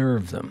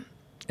observe them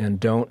and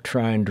don't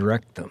try and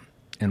direct them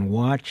and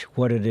watch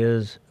what it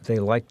is they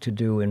like to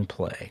do in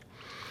play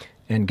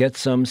and get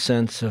some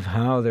sense of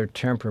how their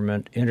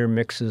temperament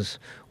intermixes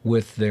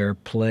with their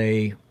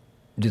play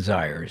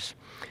desires,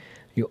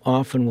 you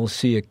often will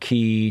see a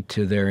key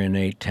to their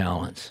innate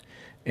talents.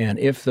 And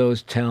if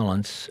those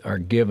talents are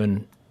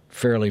given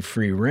fairly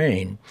free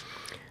rein,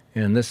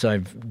 and this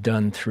I've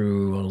done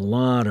through a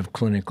lot of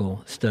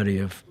clinical study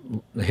of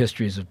the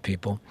histories of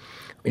people,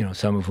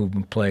 some of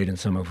whom played and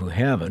some of who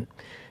haven't,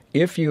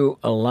 if you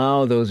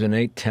allow those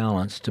innate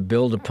talents to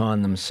build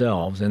upon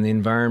themselves and the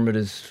environment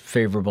is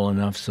favorable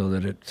enough so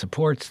that it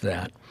supports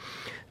that,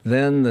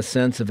 then the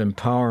sense of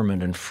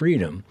empowerment and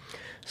freedom,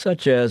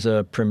 such as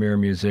a premier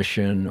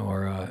musician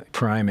or a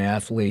prime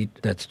athlete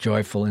that's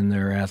joyful in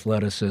their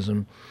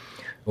athleticism,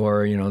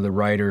 or, the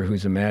writer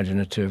who's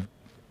imaginative,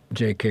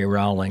 J.K.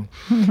 Rowling.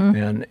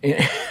 And,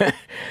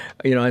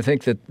 I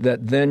think that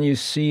then you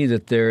see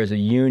that there is a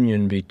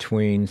union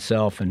between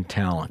self and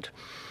talent,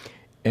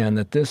 and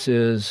that this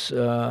is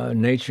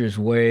nature's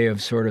way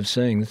of sort of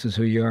saying this is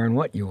who you are and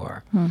what you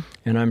are.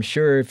 And I'm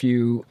sure if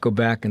you go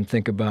back and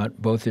think about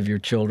both of your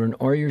children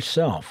or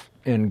yourself,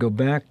 and go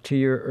back to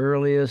your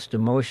earliest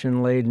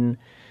emotion-laden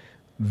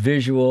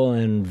visual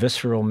and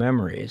visceral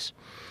memories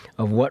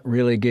of what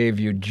really gave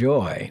you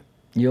joy,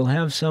 you'll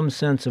have some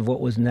sense of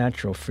what was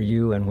natural for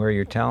you and where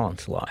your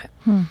talents lie.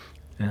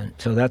 And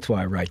so that's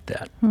why I write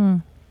that.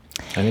 I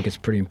think it's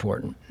pretty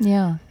important.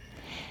 Yeah.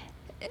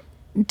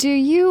 Do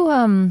you,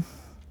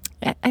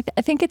 I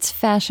think it's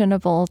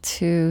fashionable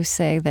to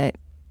say that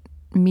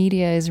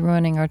media is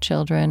ruining our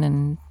children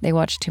and they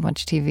watch too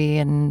much TV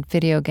and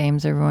video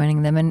games are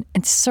ruining them. And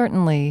it's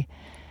certainly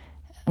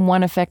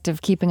one effect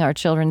of keeping our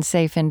children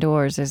safe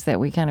indoors is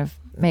that we kind of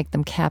make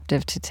them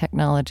captive to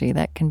technology.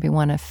 That can be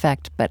one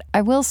effect. But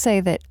I will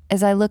say that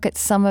as I look at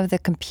some of the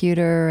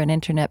computer and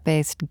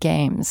internet-based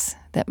games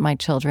that my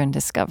children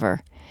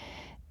discover,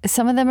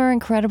 some of them are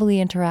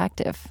incredibly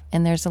interactive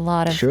and there's a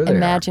lot of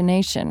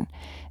imagination.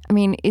 I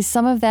mean, is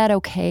some of that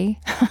okay?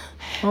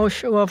 Oh,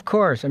 sure. Well, of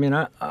course. I mean,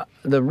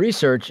 the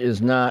research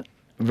is not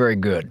very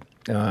good,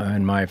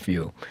 in my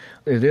view.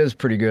 It is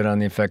pretty good on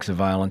the effects of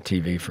violent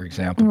TV, for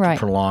example,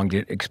 prolonged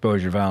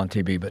exposure to violent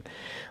TV.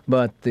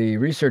 But the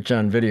research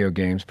on video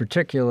games,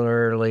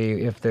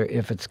 particularly if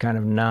it's kind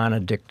of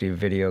non-addictive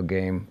video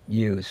game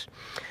use,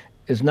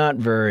 is not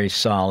very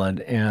solid.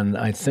 And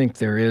I think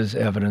there is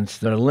evidence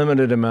that a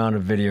limited amount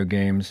of video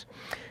games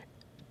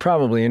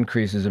probably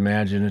increases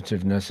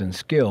imaginativeness and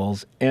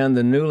skills, and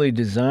the newly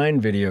designed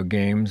video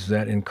games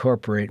that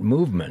incorporate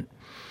movement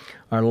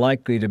are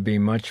likely to be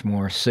much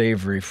more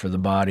savory for the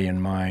body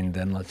and mind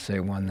than, let's say,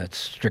 one that's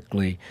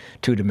strictly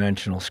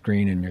two-dimensional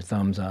screen and your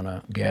thumbs on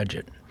a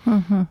gadget.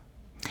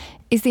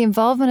 Is the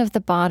involvement of the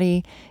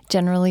body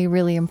generally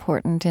really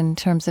important in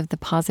terms of the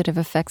positive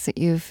effects that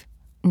you've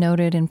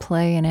noted in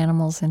play in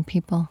animals and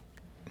people?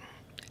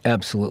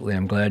 Absolutely.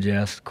 I'm glad you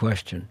asked the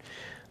question.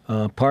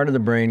 Part of the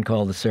brain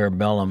called the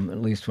cerebellum,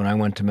 at least when I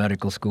went to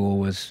medical school,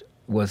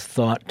 was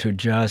thought to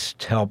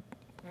just help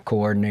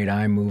coordinate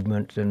eye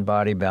movement and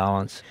body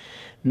balance.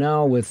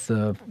 Now with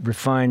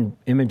refined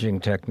imaging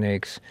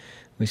techniques,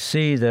 we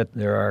see that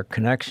there are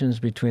connections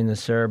between the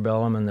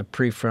cerebellum and the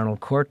prefrontal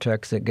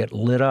cortex that get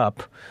lit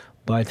up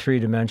by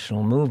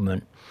three-dimensional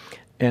movement.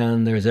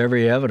 And there's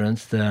every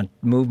evidence that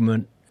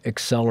movement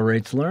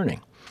accelerates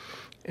learning.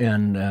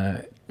 And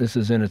this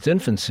is in its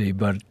infancy,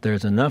 but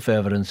there's enough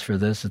evidence for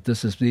this that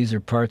these are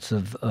parts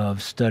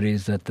of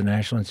studies that the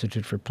National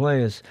Institute for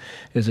Play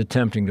is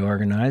attempting to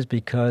organize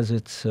because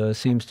it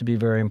seems to be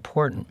very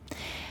important.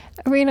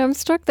 I mean, I'm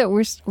struck that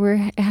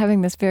we're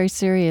having this very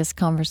serious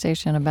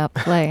conversation about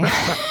play.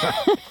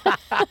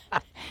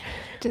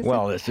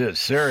 Well, this is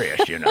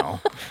serious, you know.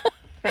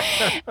 We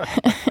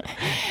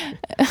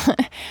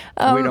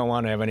don't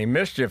want to have any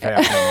mischief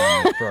happening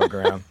on this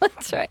program.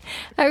 That's right.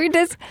 I mean,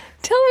 just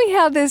tell me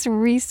how this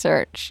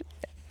research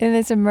and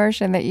this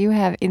immersion that you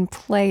have in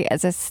play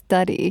as a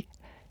study,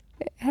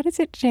 how does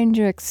it change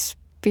your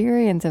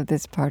experience of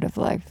this part of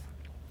life?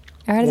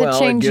 Or how does it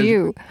change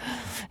you?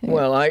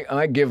 Well,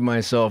 I give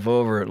myself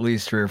over at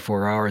least 3 or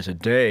 4 hours a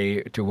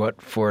day to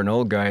what for an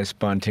old guy is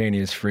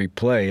spontaneous free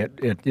play.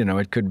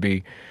 It could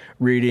be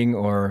reading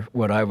or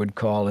what I would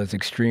call as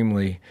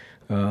extremely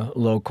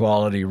low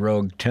quality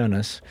rogue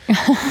tennis,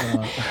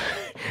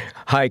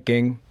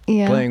 hiking,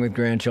 playing with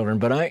grandchildren.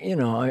 But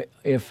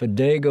if a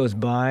day goes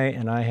by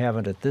and I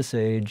haven't at this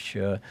age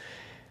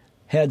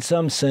had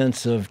some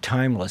sense of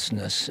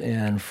timelessness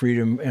and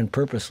freedom and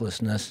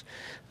purposelessness,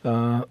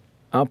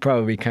 I'll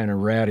probably be kind of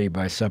ratty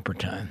by supper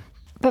time.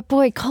 But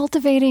boy,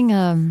 cultivating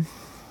an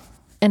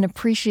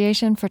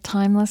appreciation for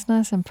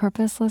timelessness and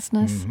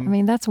purposelessness, I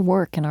mean, that's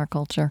work in our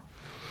culture.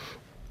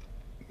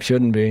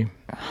 Shouldn't be.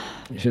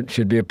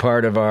 Should be a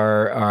part of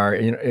our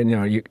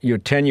you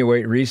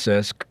attenuate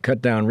recess,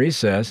 cut down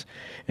recess,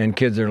 and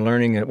kids are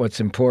learning that what's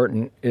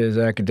important is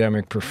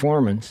academic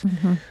performance,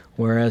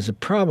 whereas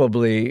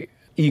probably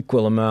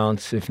equal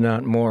amounts, if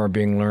not more, are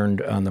being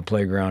learned on the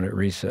playground at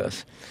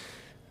recess.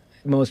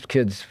 Most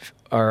kids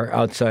are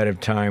outside of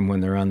time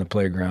when they're on the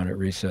playground at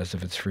recess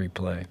if it's free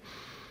play.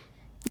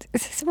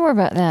 Say more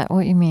about that,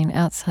 what you mean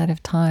outside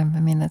of time. I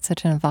mean, that's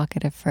such an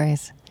evocative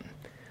phrase.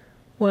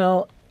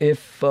 Well,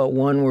 if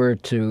one were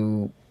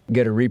to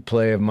get a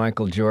replay of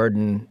Michael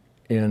Jordan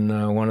in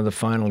one of the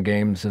final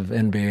games of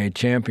NBA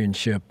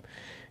championship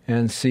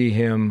and see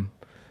him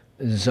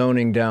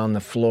zoning down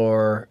the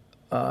floor,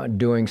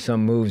 doing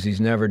some moves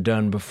he's never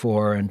done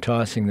before and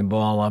tossing the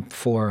ball up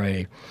for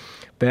a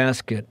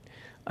basket,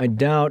 I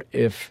doubt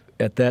if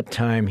at that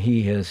time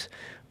he is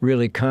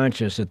really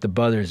conscious that the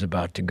buzzer's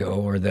about to go,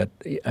 or that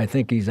I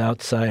think he's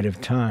outside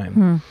of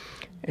time.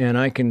 And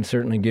I can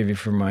certainly give you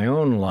from my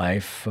own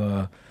life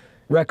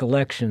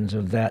recollections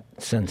of that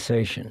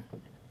sensation.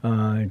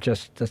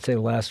 Just, let's say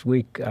last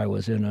week I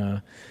was in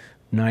a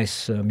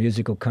nice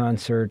musical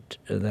concert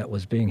that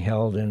was being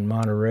held in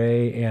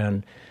Monterey,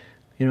 and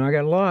I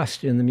got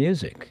lost in the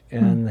music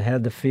and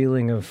had the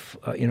feeling of,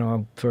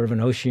 sort of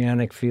an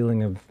oceanic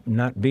feeling of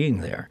not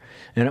being there.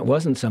 And it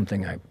wasn't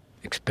something I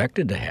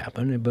expected to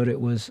happen, but it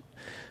was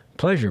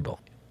pleasurable.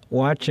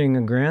 Watching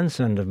a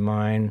grandson of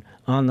mine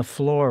on the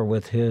floor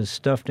with his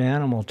stuffed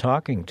animal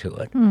talking to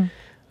it,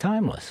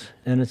 timeless.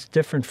 And it's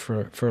different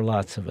for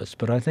lots of us.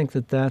 But I think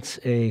that that's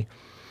a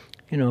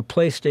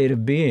play state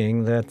of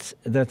being that's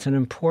an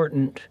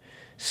important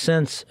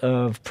sense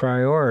of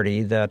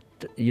priority that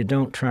you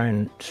don't try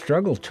and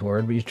struggle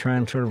toward, but you try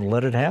and sort of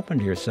let it happen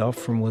to yourself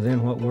from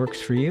within what works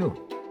for you.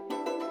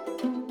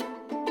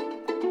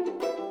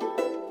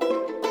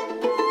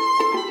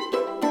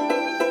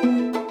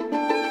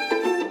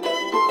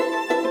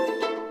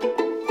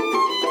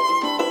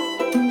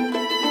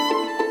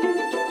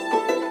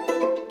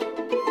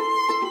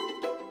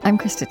 I'm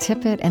Krista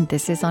Tippett, and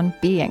this is On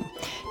Being.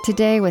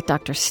 Today with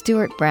Dr.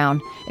 Stuart Brown,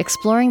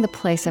 exploring the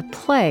place of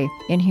play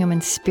in human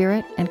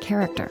spirit and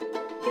character.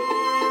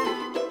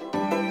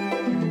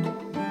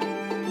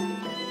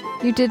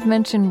 You did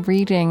mention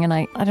reading, and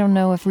I don't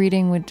know if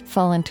reading would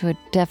fall into a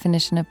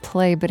definition of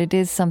play, but it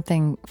is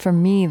something, for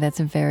me, that's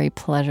very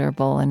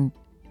pleasurable and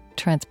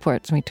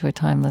transports me to a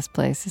timeless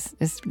place.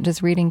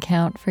 Does reading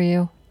count for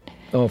you?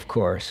 Oh, of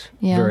course.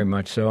 Yeah. Very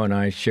much so, and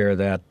I share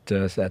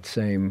that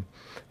same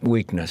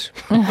weakness.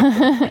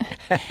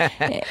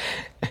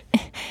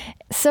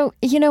 So,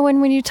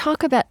 when you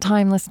talk about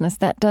timelessness,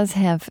 that does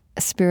have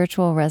a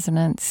spiritual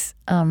resonance.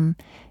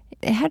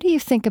 How do you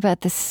think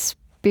about the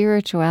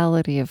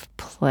spirituality of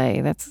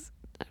play?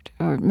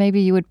 Or maybe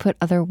you would put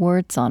other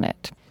words on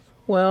it.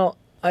 Well,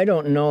 I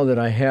don't know that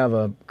I have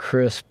a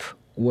crisp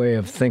way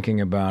of thinking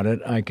about it.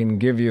 I can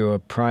give you a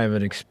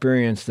private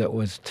experience that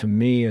was, to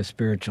me, a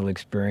spiritual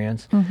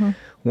experience.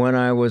 When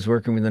I was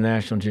working with the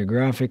National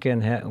Geographic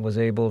and was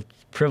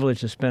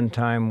privileged to spend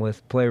time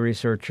with play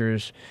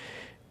researchers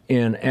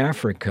in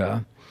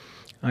Africa,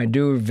 I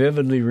do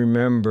vividly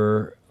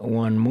remember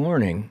one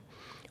morning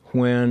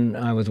when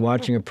I was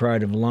watching a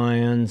pride of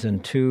lions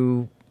and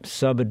 2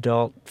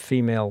 subadult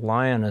female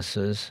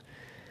lionesses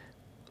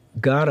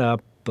got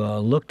up,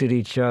 looked at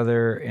each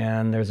other,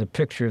 and there's a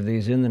picture of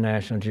these in the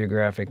National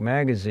Geographic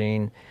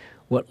magazine,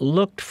 what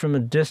looked from a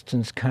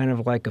distance kind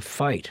of like a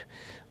fight,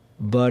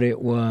 but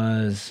it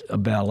was a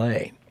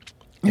ballet.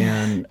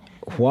 And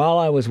while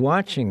I was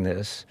watching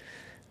this,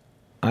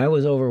 I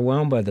was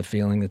overwhelmed by the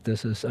feeling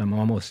that I'm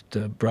almost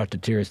brought to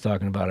tears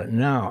talking about it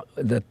now,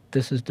 that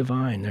this is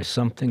divine. There's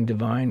something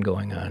divine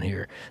going on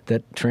here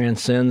that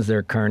transcends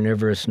their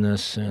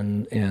carnivorousness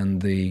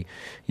and the,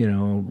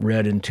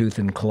 red in tooth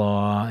and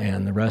claw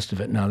and the rest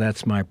of it. Now,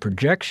 that's my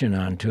projection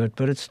onto it,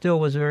 but it still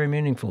was very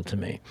meaningful to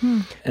me.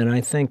 And I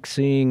think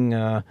seeing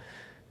a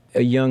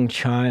young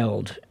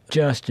child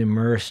just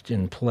immersed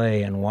in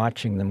play and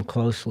watching them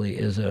closely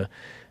is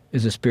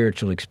is a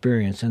spiritual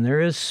experience, and there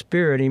is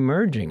spirit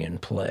emerging in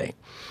play.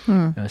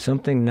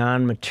 Something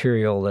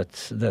non-material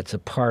that's a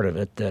part of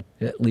it, that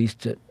at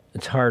least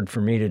it's hard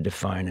for me to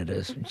define it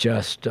as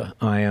just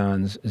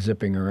ions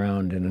zipping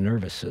around in a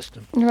nervous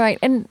system. Right.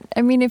 And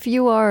I mean, if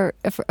you are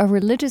a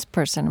religious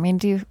person, I mean,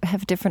 do you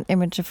have a different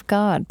image of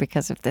God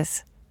because of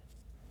this?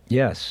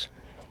 Yes,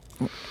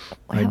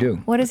 I do.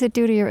 What does it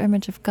do to your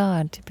image of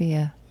God to be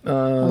a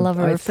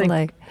lover of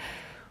play?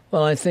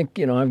 Well, I think,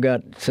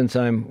 since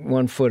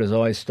one foot is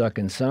always stuck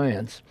in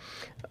science,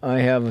 I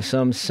have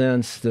some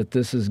sense that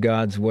this is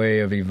God's way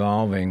of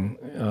evolving,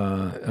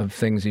 of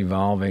things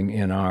evolving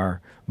in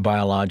our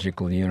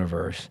biological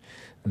universe,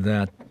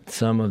 that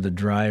some of the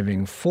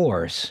driving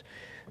force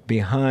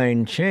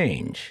behind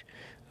change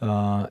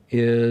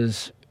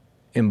is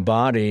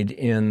embodied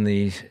in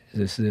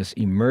this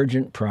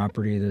emergent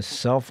property, this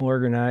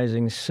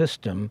self-organizing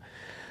system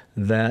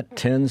that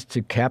tends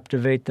to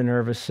captivate the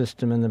nervous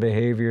system and the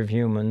behavior of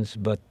humans,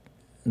 but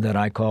that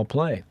I call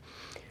play.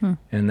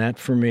 And that,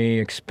 for me,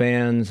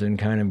 expands and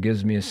kind of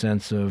gives me a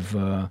sense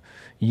of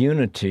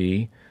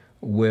unity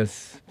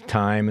with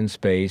time and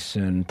space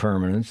and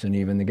permanence and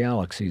even the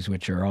galaxies,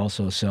 which are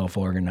also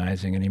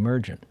self-organizing and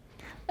emergent.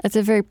 It's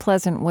a very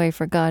pleasant way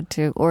for God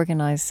to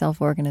organize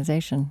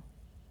self-organization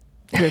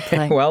through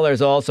play. Well,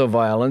 there's also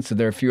violence, and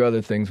there are a few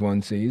other things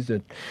one sees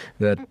that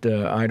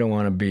I don't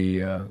want to be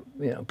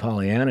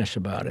Pollyannish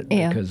about it,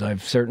 because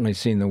I've certainly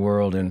seen the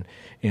world in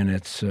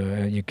its.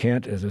 You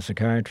can't, as a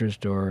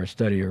psychiatrist or a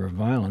studier of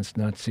violence,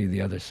 not see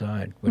the other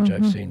side, which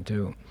I've seen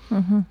too.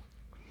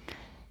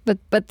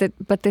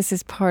 But this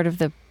is part of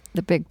the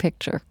big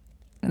picture.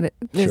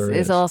 This Sure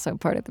is also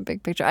part of the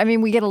big picture. I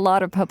mean, we get a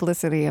lot of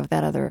publicity of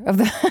that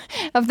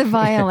of the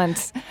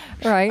violence,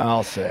 right?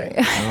 I'll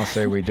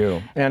say we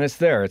do, and it's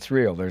there. It's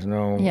real. There's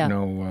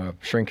no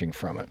shrinking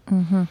from it.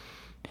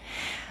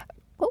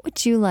 What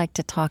would you like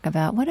to talk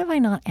about? What have I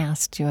not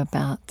asked you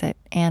about that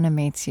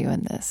animates you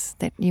in this,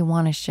 that you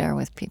want to share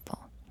with people?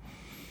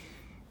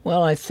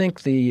 Well, I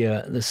think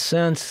the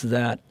sense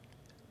that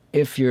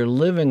if you're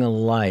living a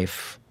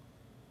life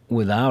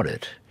without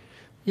it,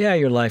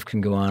 your life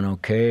can go on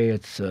okay.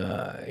 It's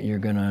you're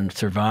going to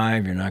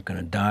survive. You're not going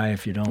to die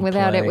if you don't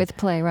without play. it with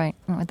play, right?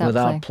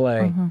 Without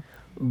play.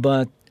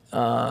 But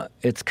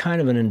it's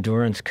kind of an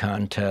endurance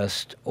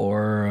contest,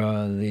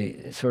 or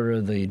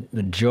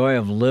the joy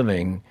of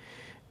living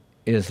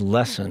is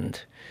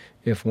lessened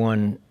if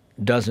one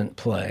doesn't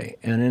play.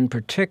 And in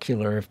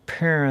particular, if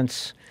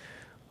parents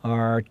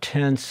are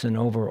tense and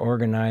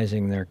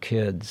over-organizing their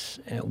kids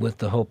with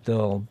the hope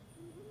they'll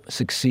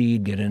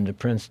succeed, get into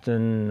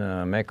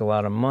Princeton, make a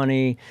lot of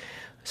money,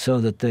 so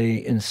that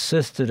they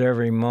insist that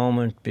every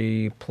moment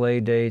be play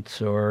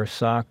dates or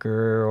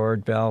soccer or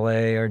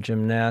ballet or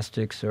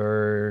gymnastics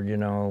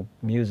or,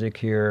 music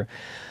here,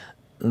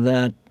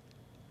 that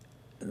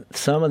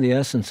some of the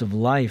essence of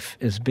life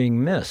is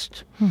being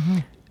missed.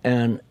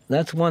 And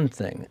that's one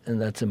thing,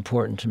 and that's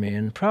important to me.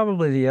 And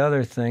probably the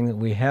other thing that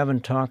we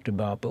haven't talked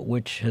about, but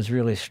which has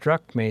really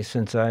struck me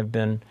since I've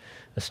been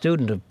a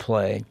student of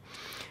play,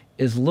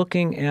 is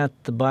looking at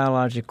the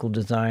biological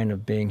design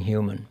of being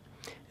human.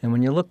 And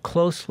when you look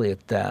closely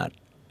at that,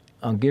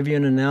 I'll give you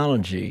an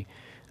analogy.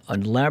 A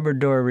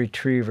Labrador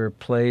retriever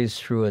plays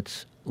through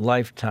its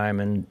lifetime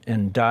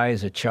and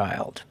dies a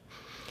child.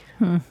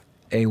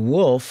 A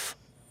wolf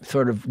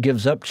sort of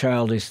gives up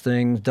childish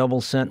things,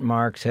 double scent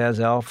marks, has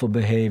alpha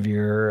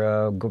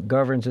behavior,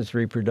 governs its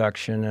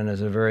reproduction, and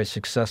is a very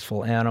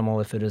successful animal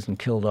if it isn't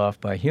killed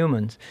off by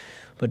humans,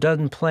 but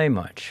doesn't play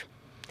much.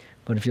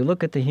 But if you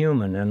look at the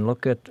human and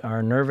look at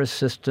our nervous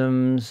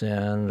systems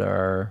and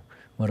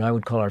what I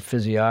would call our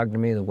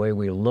physiognomy, the way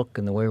we look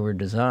and the way we're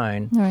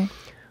designed, Right.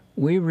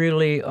 We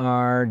really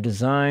are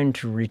designed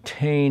to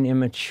retain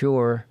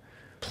immature,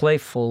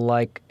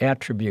 playful-like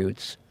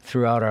attributes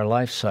throughout our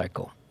life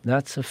cycle.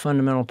 That's a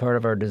fundamental part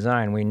of our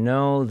design. We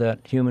know that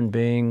human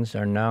beings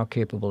are now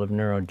capable of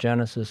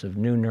neurogenesis, of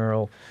new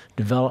neural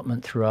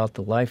development throughout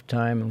the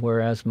lifetime,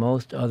 whereas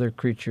most other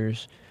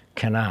creatures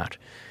cannot.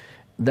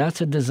 That's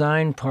a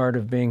design part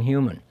of being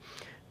human.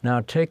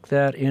 Now take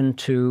that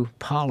into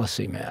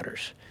policy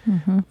matters.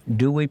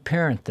 Do we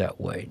parent that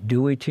way?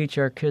 Do we teach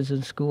our kids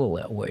in school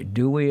that way?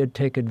 Do we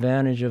take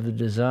advantage of the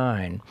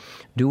design?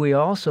 Do we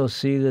also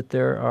see that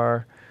there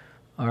are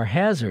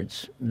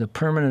hazards? The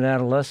permanent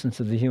adolescence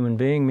of the human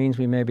being means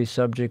we may be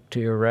subject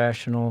to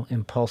irrational,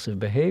 impulsive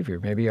behavior.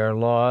 Maybe our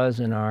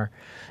laws and our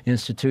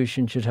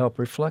institutions should help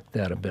reflect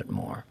that a bit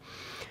more.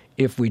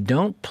 If we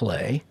don't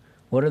play,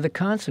 what are the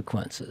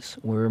consequences?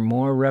 We're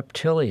more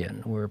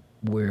reptilian.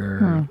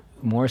 We're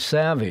more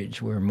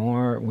savage.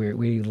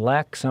 We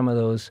lack some of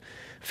those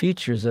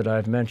features that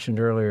I've mentioned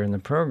earlier in the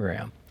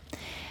program.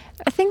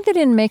 I think that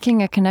in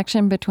making a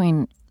connection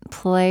between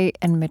play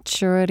and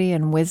maturity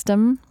and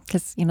wisdom,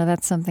 because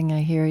that's something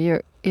I hear,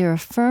 you're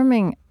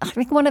affirming. I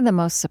think one of the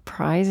most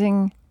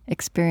surprising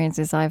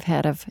experiences I've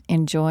had of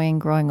enjoying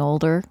growing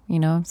older,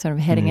 sort of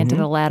heading into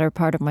the latter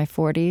part of my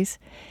 40s,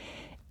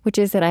 which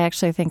is that I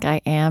actually think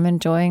I am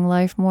enjoying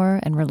life more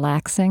and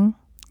relaxing.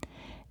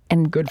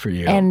 and good for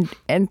you.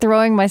 And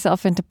throwing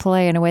myself into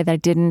play in a way that I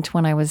didn't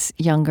when I was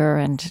younger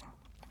and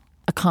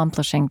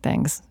accomplishing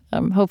things.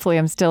 Hopefully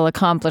I'm still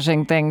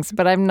accomplishing things,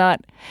 but I'm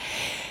not.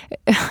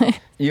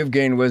 You've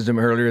gained wisdom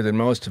earlier than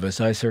most of us.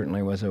 I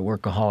certainly was a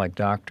workaholic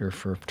doctor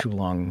for too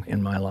long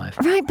in my life.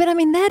 Right, but I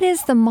mean, that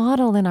is the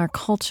model in our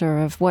culture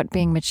of what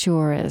being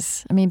mature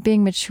is. I mean,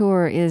 being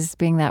mature is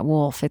being that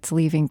wolf. It's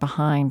leaving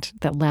behind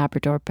that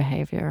Labrador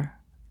behavior.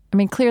 I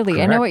mean, clearly,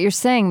 Correct. I know what you're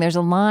saying. There's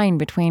a line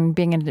between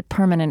being a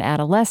permanent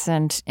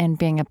adolescent and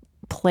being a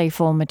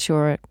playful,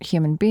 mature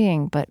human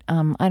being. But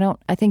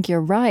I think you're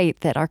right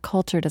that our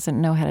culture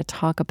doesn't know how to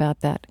talk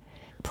about that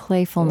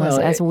playfulness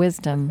as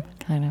wisdom,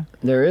 kind of.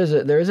 There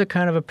is a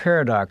kind of a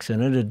paradox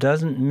in it. It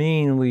doesn't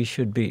mean we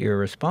should be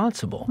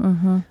irresponsible.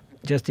 Mm-hmm.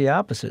 Just the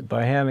opposite.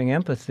 By having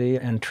empathy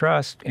and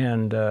trust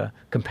and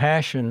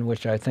compassion,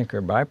 which I think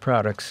are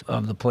byproducts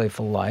of the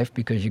playful life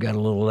because you got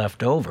a little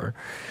left over,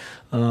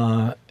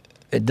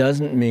 it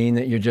doesn't mean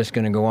that you're just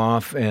going to go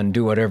off and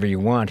do whatever you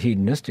want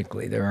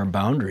hedonistically. There are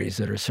boundaries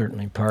that are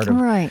certainly part of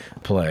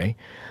play.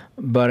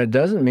 But it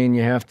doesn't mean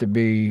you have to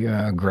be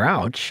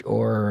grouch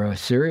or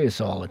serious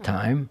all the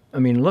time. I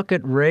mean, look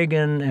at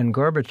Reagan and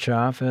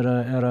Gorbachev at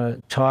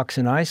a talks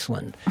in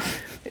Iceland.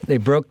 They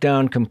broke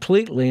down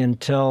completely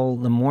until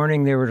the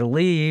morning they were to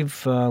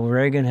leave.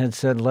 Reagan had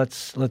said,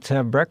 let's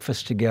have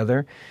breakfast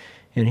together.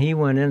 And he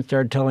went in and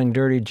started telling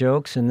dirty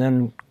jokes, and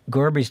then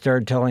Gorby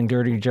started telling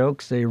dirty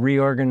jokes. They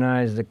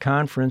reorganized the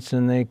conference,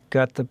 and they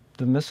got the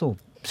missile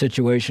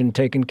situation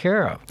taken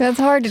care of. That's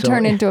hard to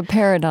turn into a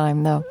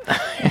paradigm, though.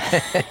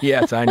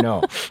 Yes, I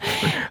know.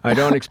 I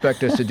don't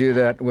expect us to do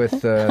that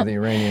with the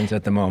Iranians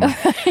at the moment.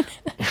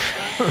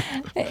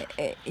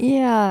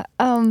 Yeah.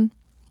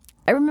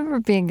 I remember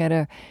being at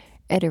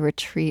a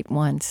retreat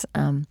once.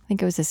 I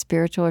think it was a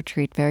spiritual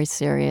retreat, very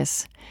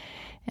serious.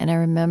 And I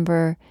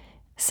remember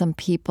some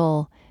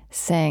people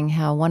saying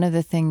how one of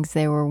the things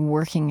they were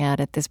working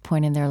at this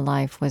point in their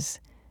life was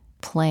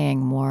playing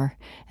more.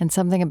 And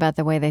something about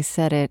the way they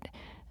said it,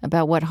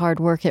 about what hard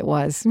work it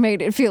was,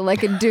 made it feel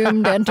like a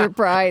doomed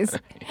enterprise.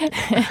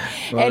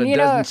 Well, and, it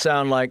doesn't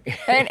sound like...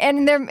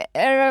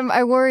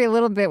 I worry a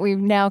little bit. We've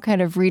now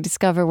kind of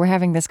rediscovered, we're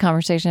having this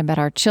conversation about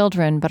our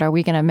children, but are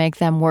we going to make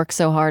them work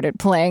so hard at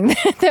playing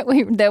that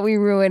we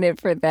ruin it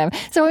for them?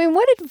 So, I mean,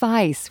 what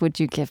advice would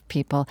you give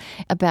people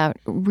about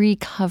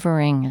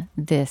recovering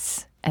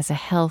this as a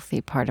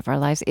healthy part of our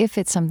lives, if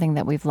it's something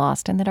that we've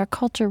lost and that our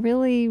culture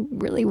really,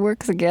 really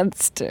works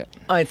against?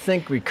 I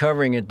think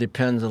recovering it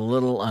depends a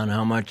little on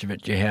how much of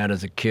it you had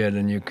as a kid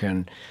and you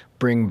can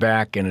bring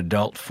back in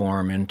adult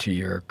form into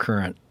your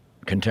current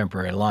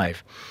contemporary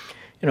life.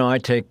 You know, I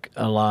take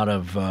a lot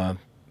of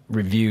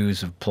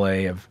reviews of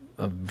play of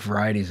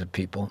varieties of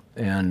people,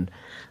 and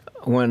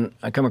when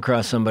I come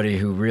across somebody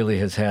who really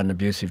has had an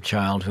abusive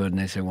childhood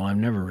and they say, well, I've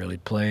never really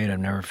played, I've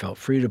never felt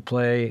free to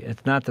play,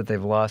 it's not that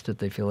they've lost it,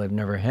 they feel they've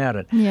never had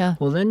it. Yeah.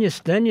 Well, then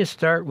you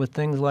start with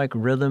things like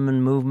rhythm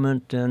and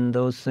movement and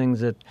those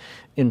things that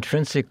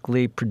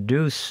intrinsically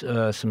produce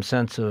some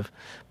sense of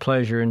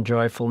pleasure and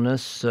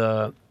joyfulness.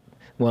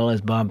 Well,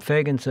 as Bob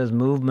Fagan says,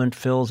 movement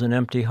fills an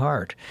empty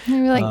heart.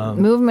 Maybe like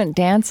movement,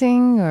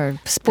 dancing, or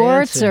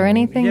sports, dancing, or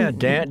anything? Yeah,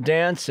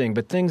 dancing,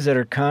 but things that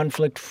are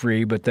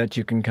conflict-free, but that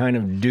you can kind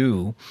of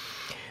do,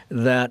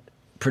 that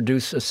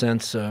produce a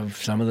sense of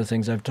some of the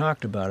things I've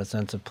talked about, a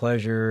sense of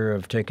pleasure,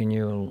 of taking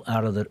you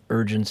out of the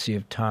urgency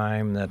of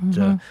time,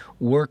 that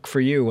work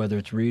for you, whether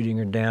it's reading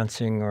or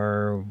dancing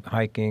or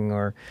hiking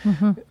or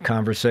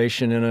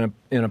conversation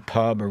in a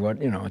pub or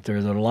what, you know,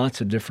 there's lots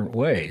of different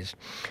ways.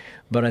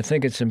 But I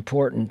think it's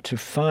important to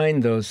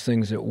find those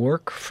things that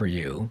work for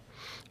you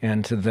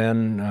and to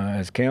then,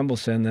 as Campbell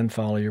said, then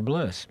follow your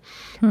bliss.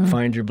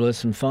 Find your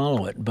bliss and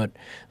follow it. But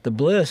the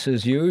bliss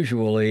is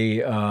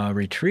usually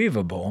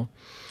retrievable.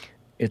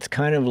 It's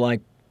kind of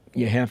like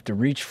you have to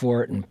reach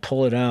for it and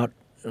pull it out,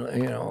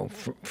 you know,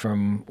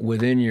 from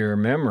within your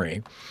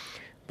memory.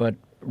 But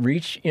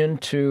reach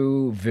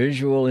into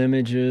visual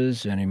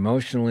images and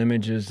emotional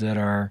images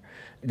that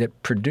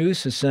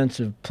produce a sense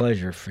of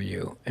pleasure for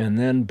you, and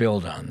then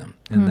build on them.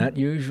 And that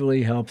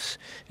usually helps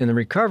in the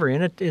recovery.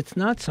 And it's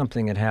not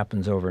something that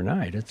happens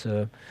overnight. It's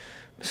a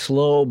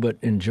slow but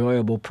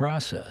enjoyable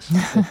process.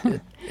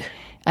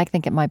 I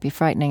think it might be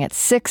frightening at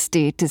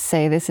 60 to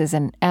say this is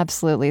an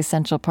absolutely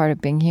essential part of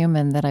being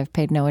human that I've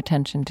paid no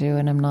attention to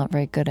and I'm not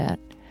very good at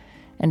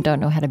and don't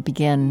know how to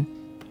begin.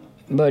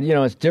 But, you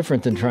know, it's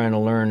different than trying to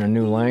learn a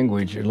new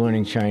language or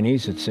learning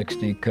Chinese at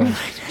 60, because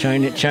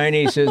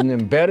Chinese isn't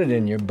embedded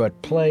in you,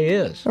 but play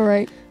is.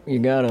 Right. You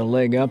got a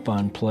leg up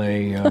on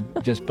play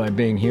just by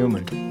being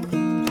human.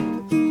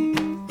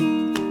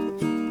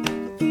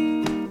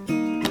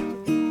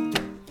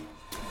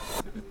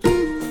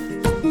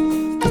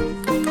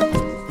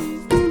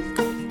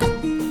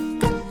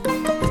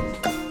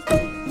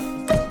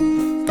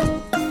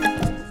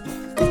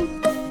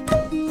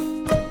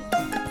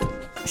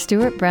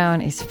 Stuart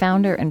Brown is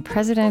founder and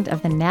president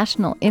of the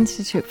National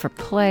Institute for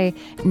Play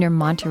near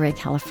Monterey,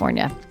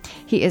 California.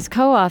 He is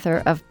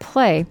co-author of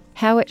Play,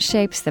 How It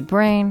Shapes the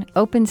Brain,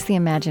 Opens the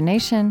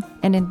Imagination,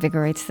 and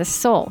Invigorates the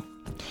Soul.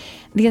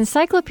 The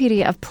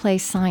Encyclopedia of Play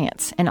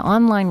Science, an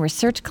online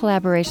research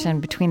collaboration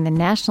between the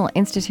National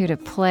Institute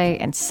of Play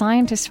and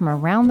scientists from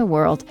around the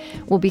world,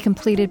 will be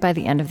completed by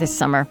the end of this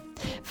summer.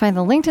 Find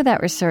the link to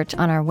that research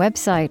on our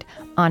website,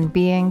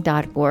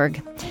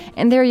 onbeing.org.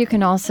 And there you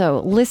can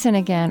also listen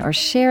again or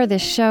share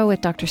this show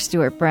with Dr.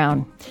 Stuart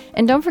Brown.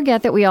 And don't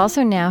forget that we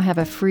also now have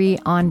a free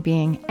On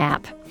Being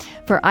app.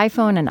 For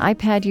iPhone and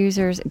iPad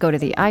users, go to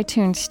the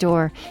iTunes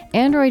Store.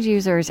 Android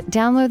users,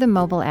 download the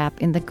mobile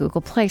app in the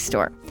Google Play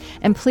Store.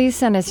 And please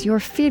send us your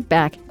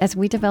feedback as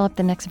we develop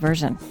the next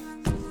version.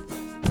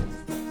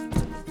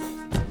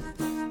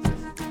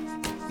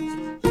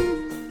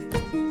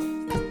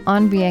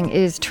 On Being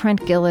is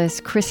Trent Gillis,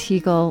 Chris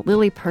Heagle,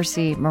 Lily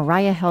Percy,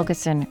 Mariah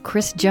Helgeson,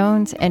 Chris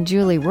Jones, and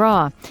Julie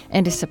Raw,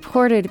 and is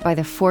supported by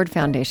the Ford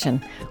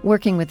Foundation,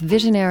 working with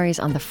visionaries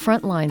on the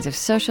front lines of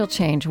social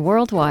change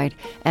worldwide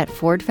at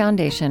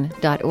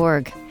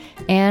fordfoundation.org,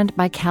 and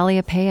by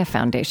Calliopeia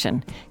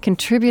Foundation,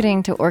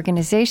 contributing to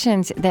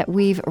organizations that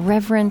weave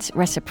reverence,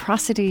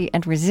 reciprocity,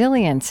 and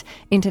resilience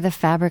into the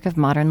fabric of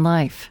modern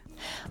life.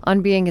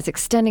 On Being is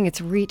extending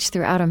its reach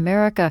throughout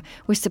America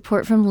with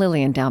support from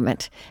Lilly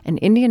Endowment, an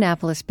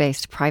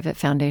Indianapolis-based private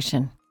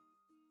foundation.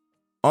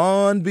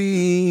 On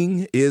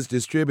Being is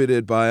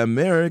distributed by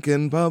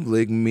American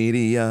Public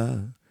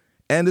Media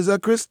and is a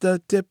Krista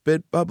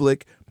Tippett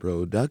Public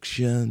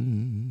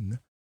production.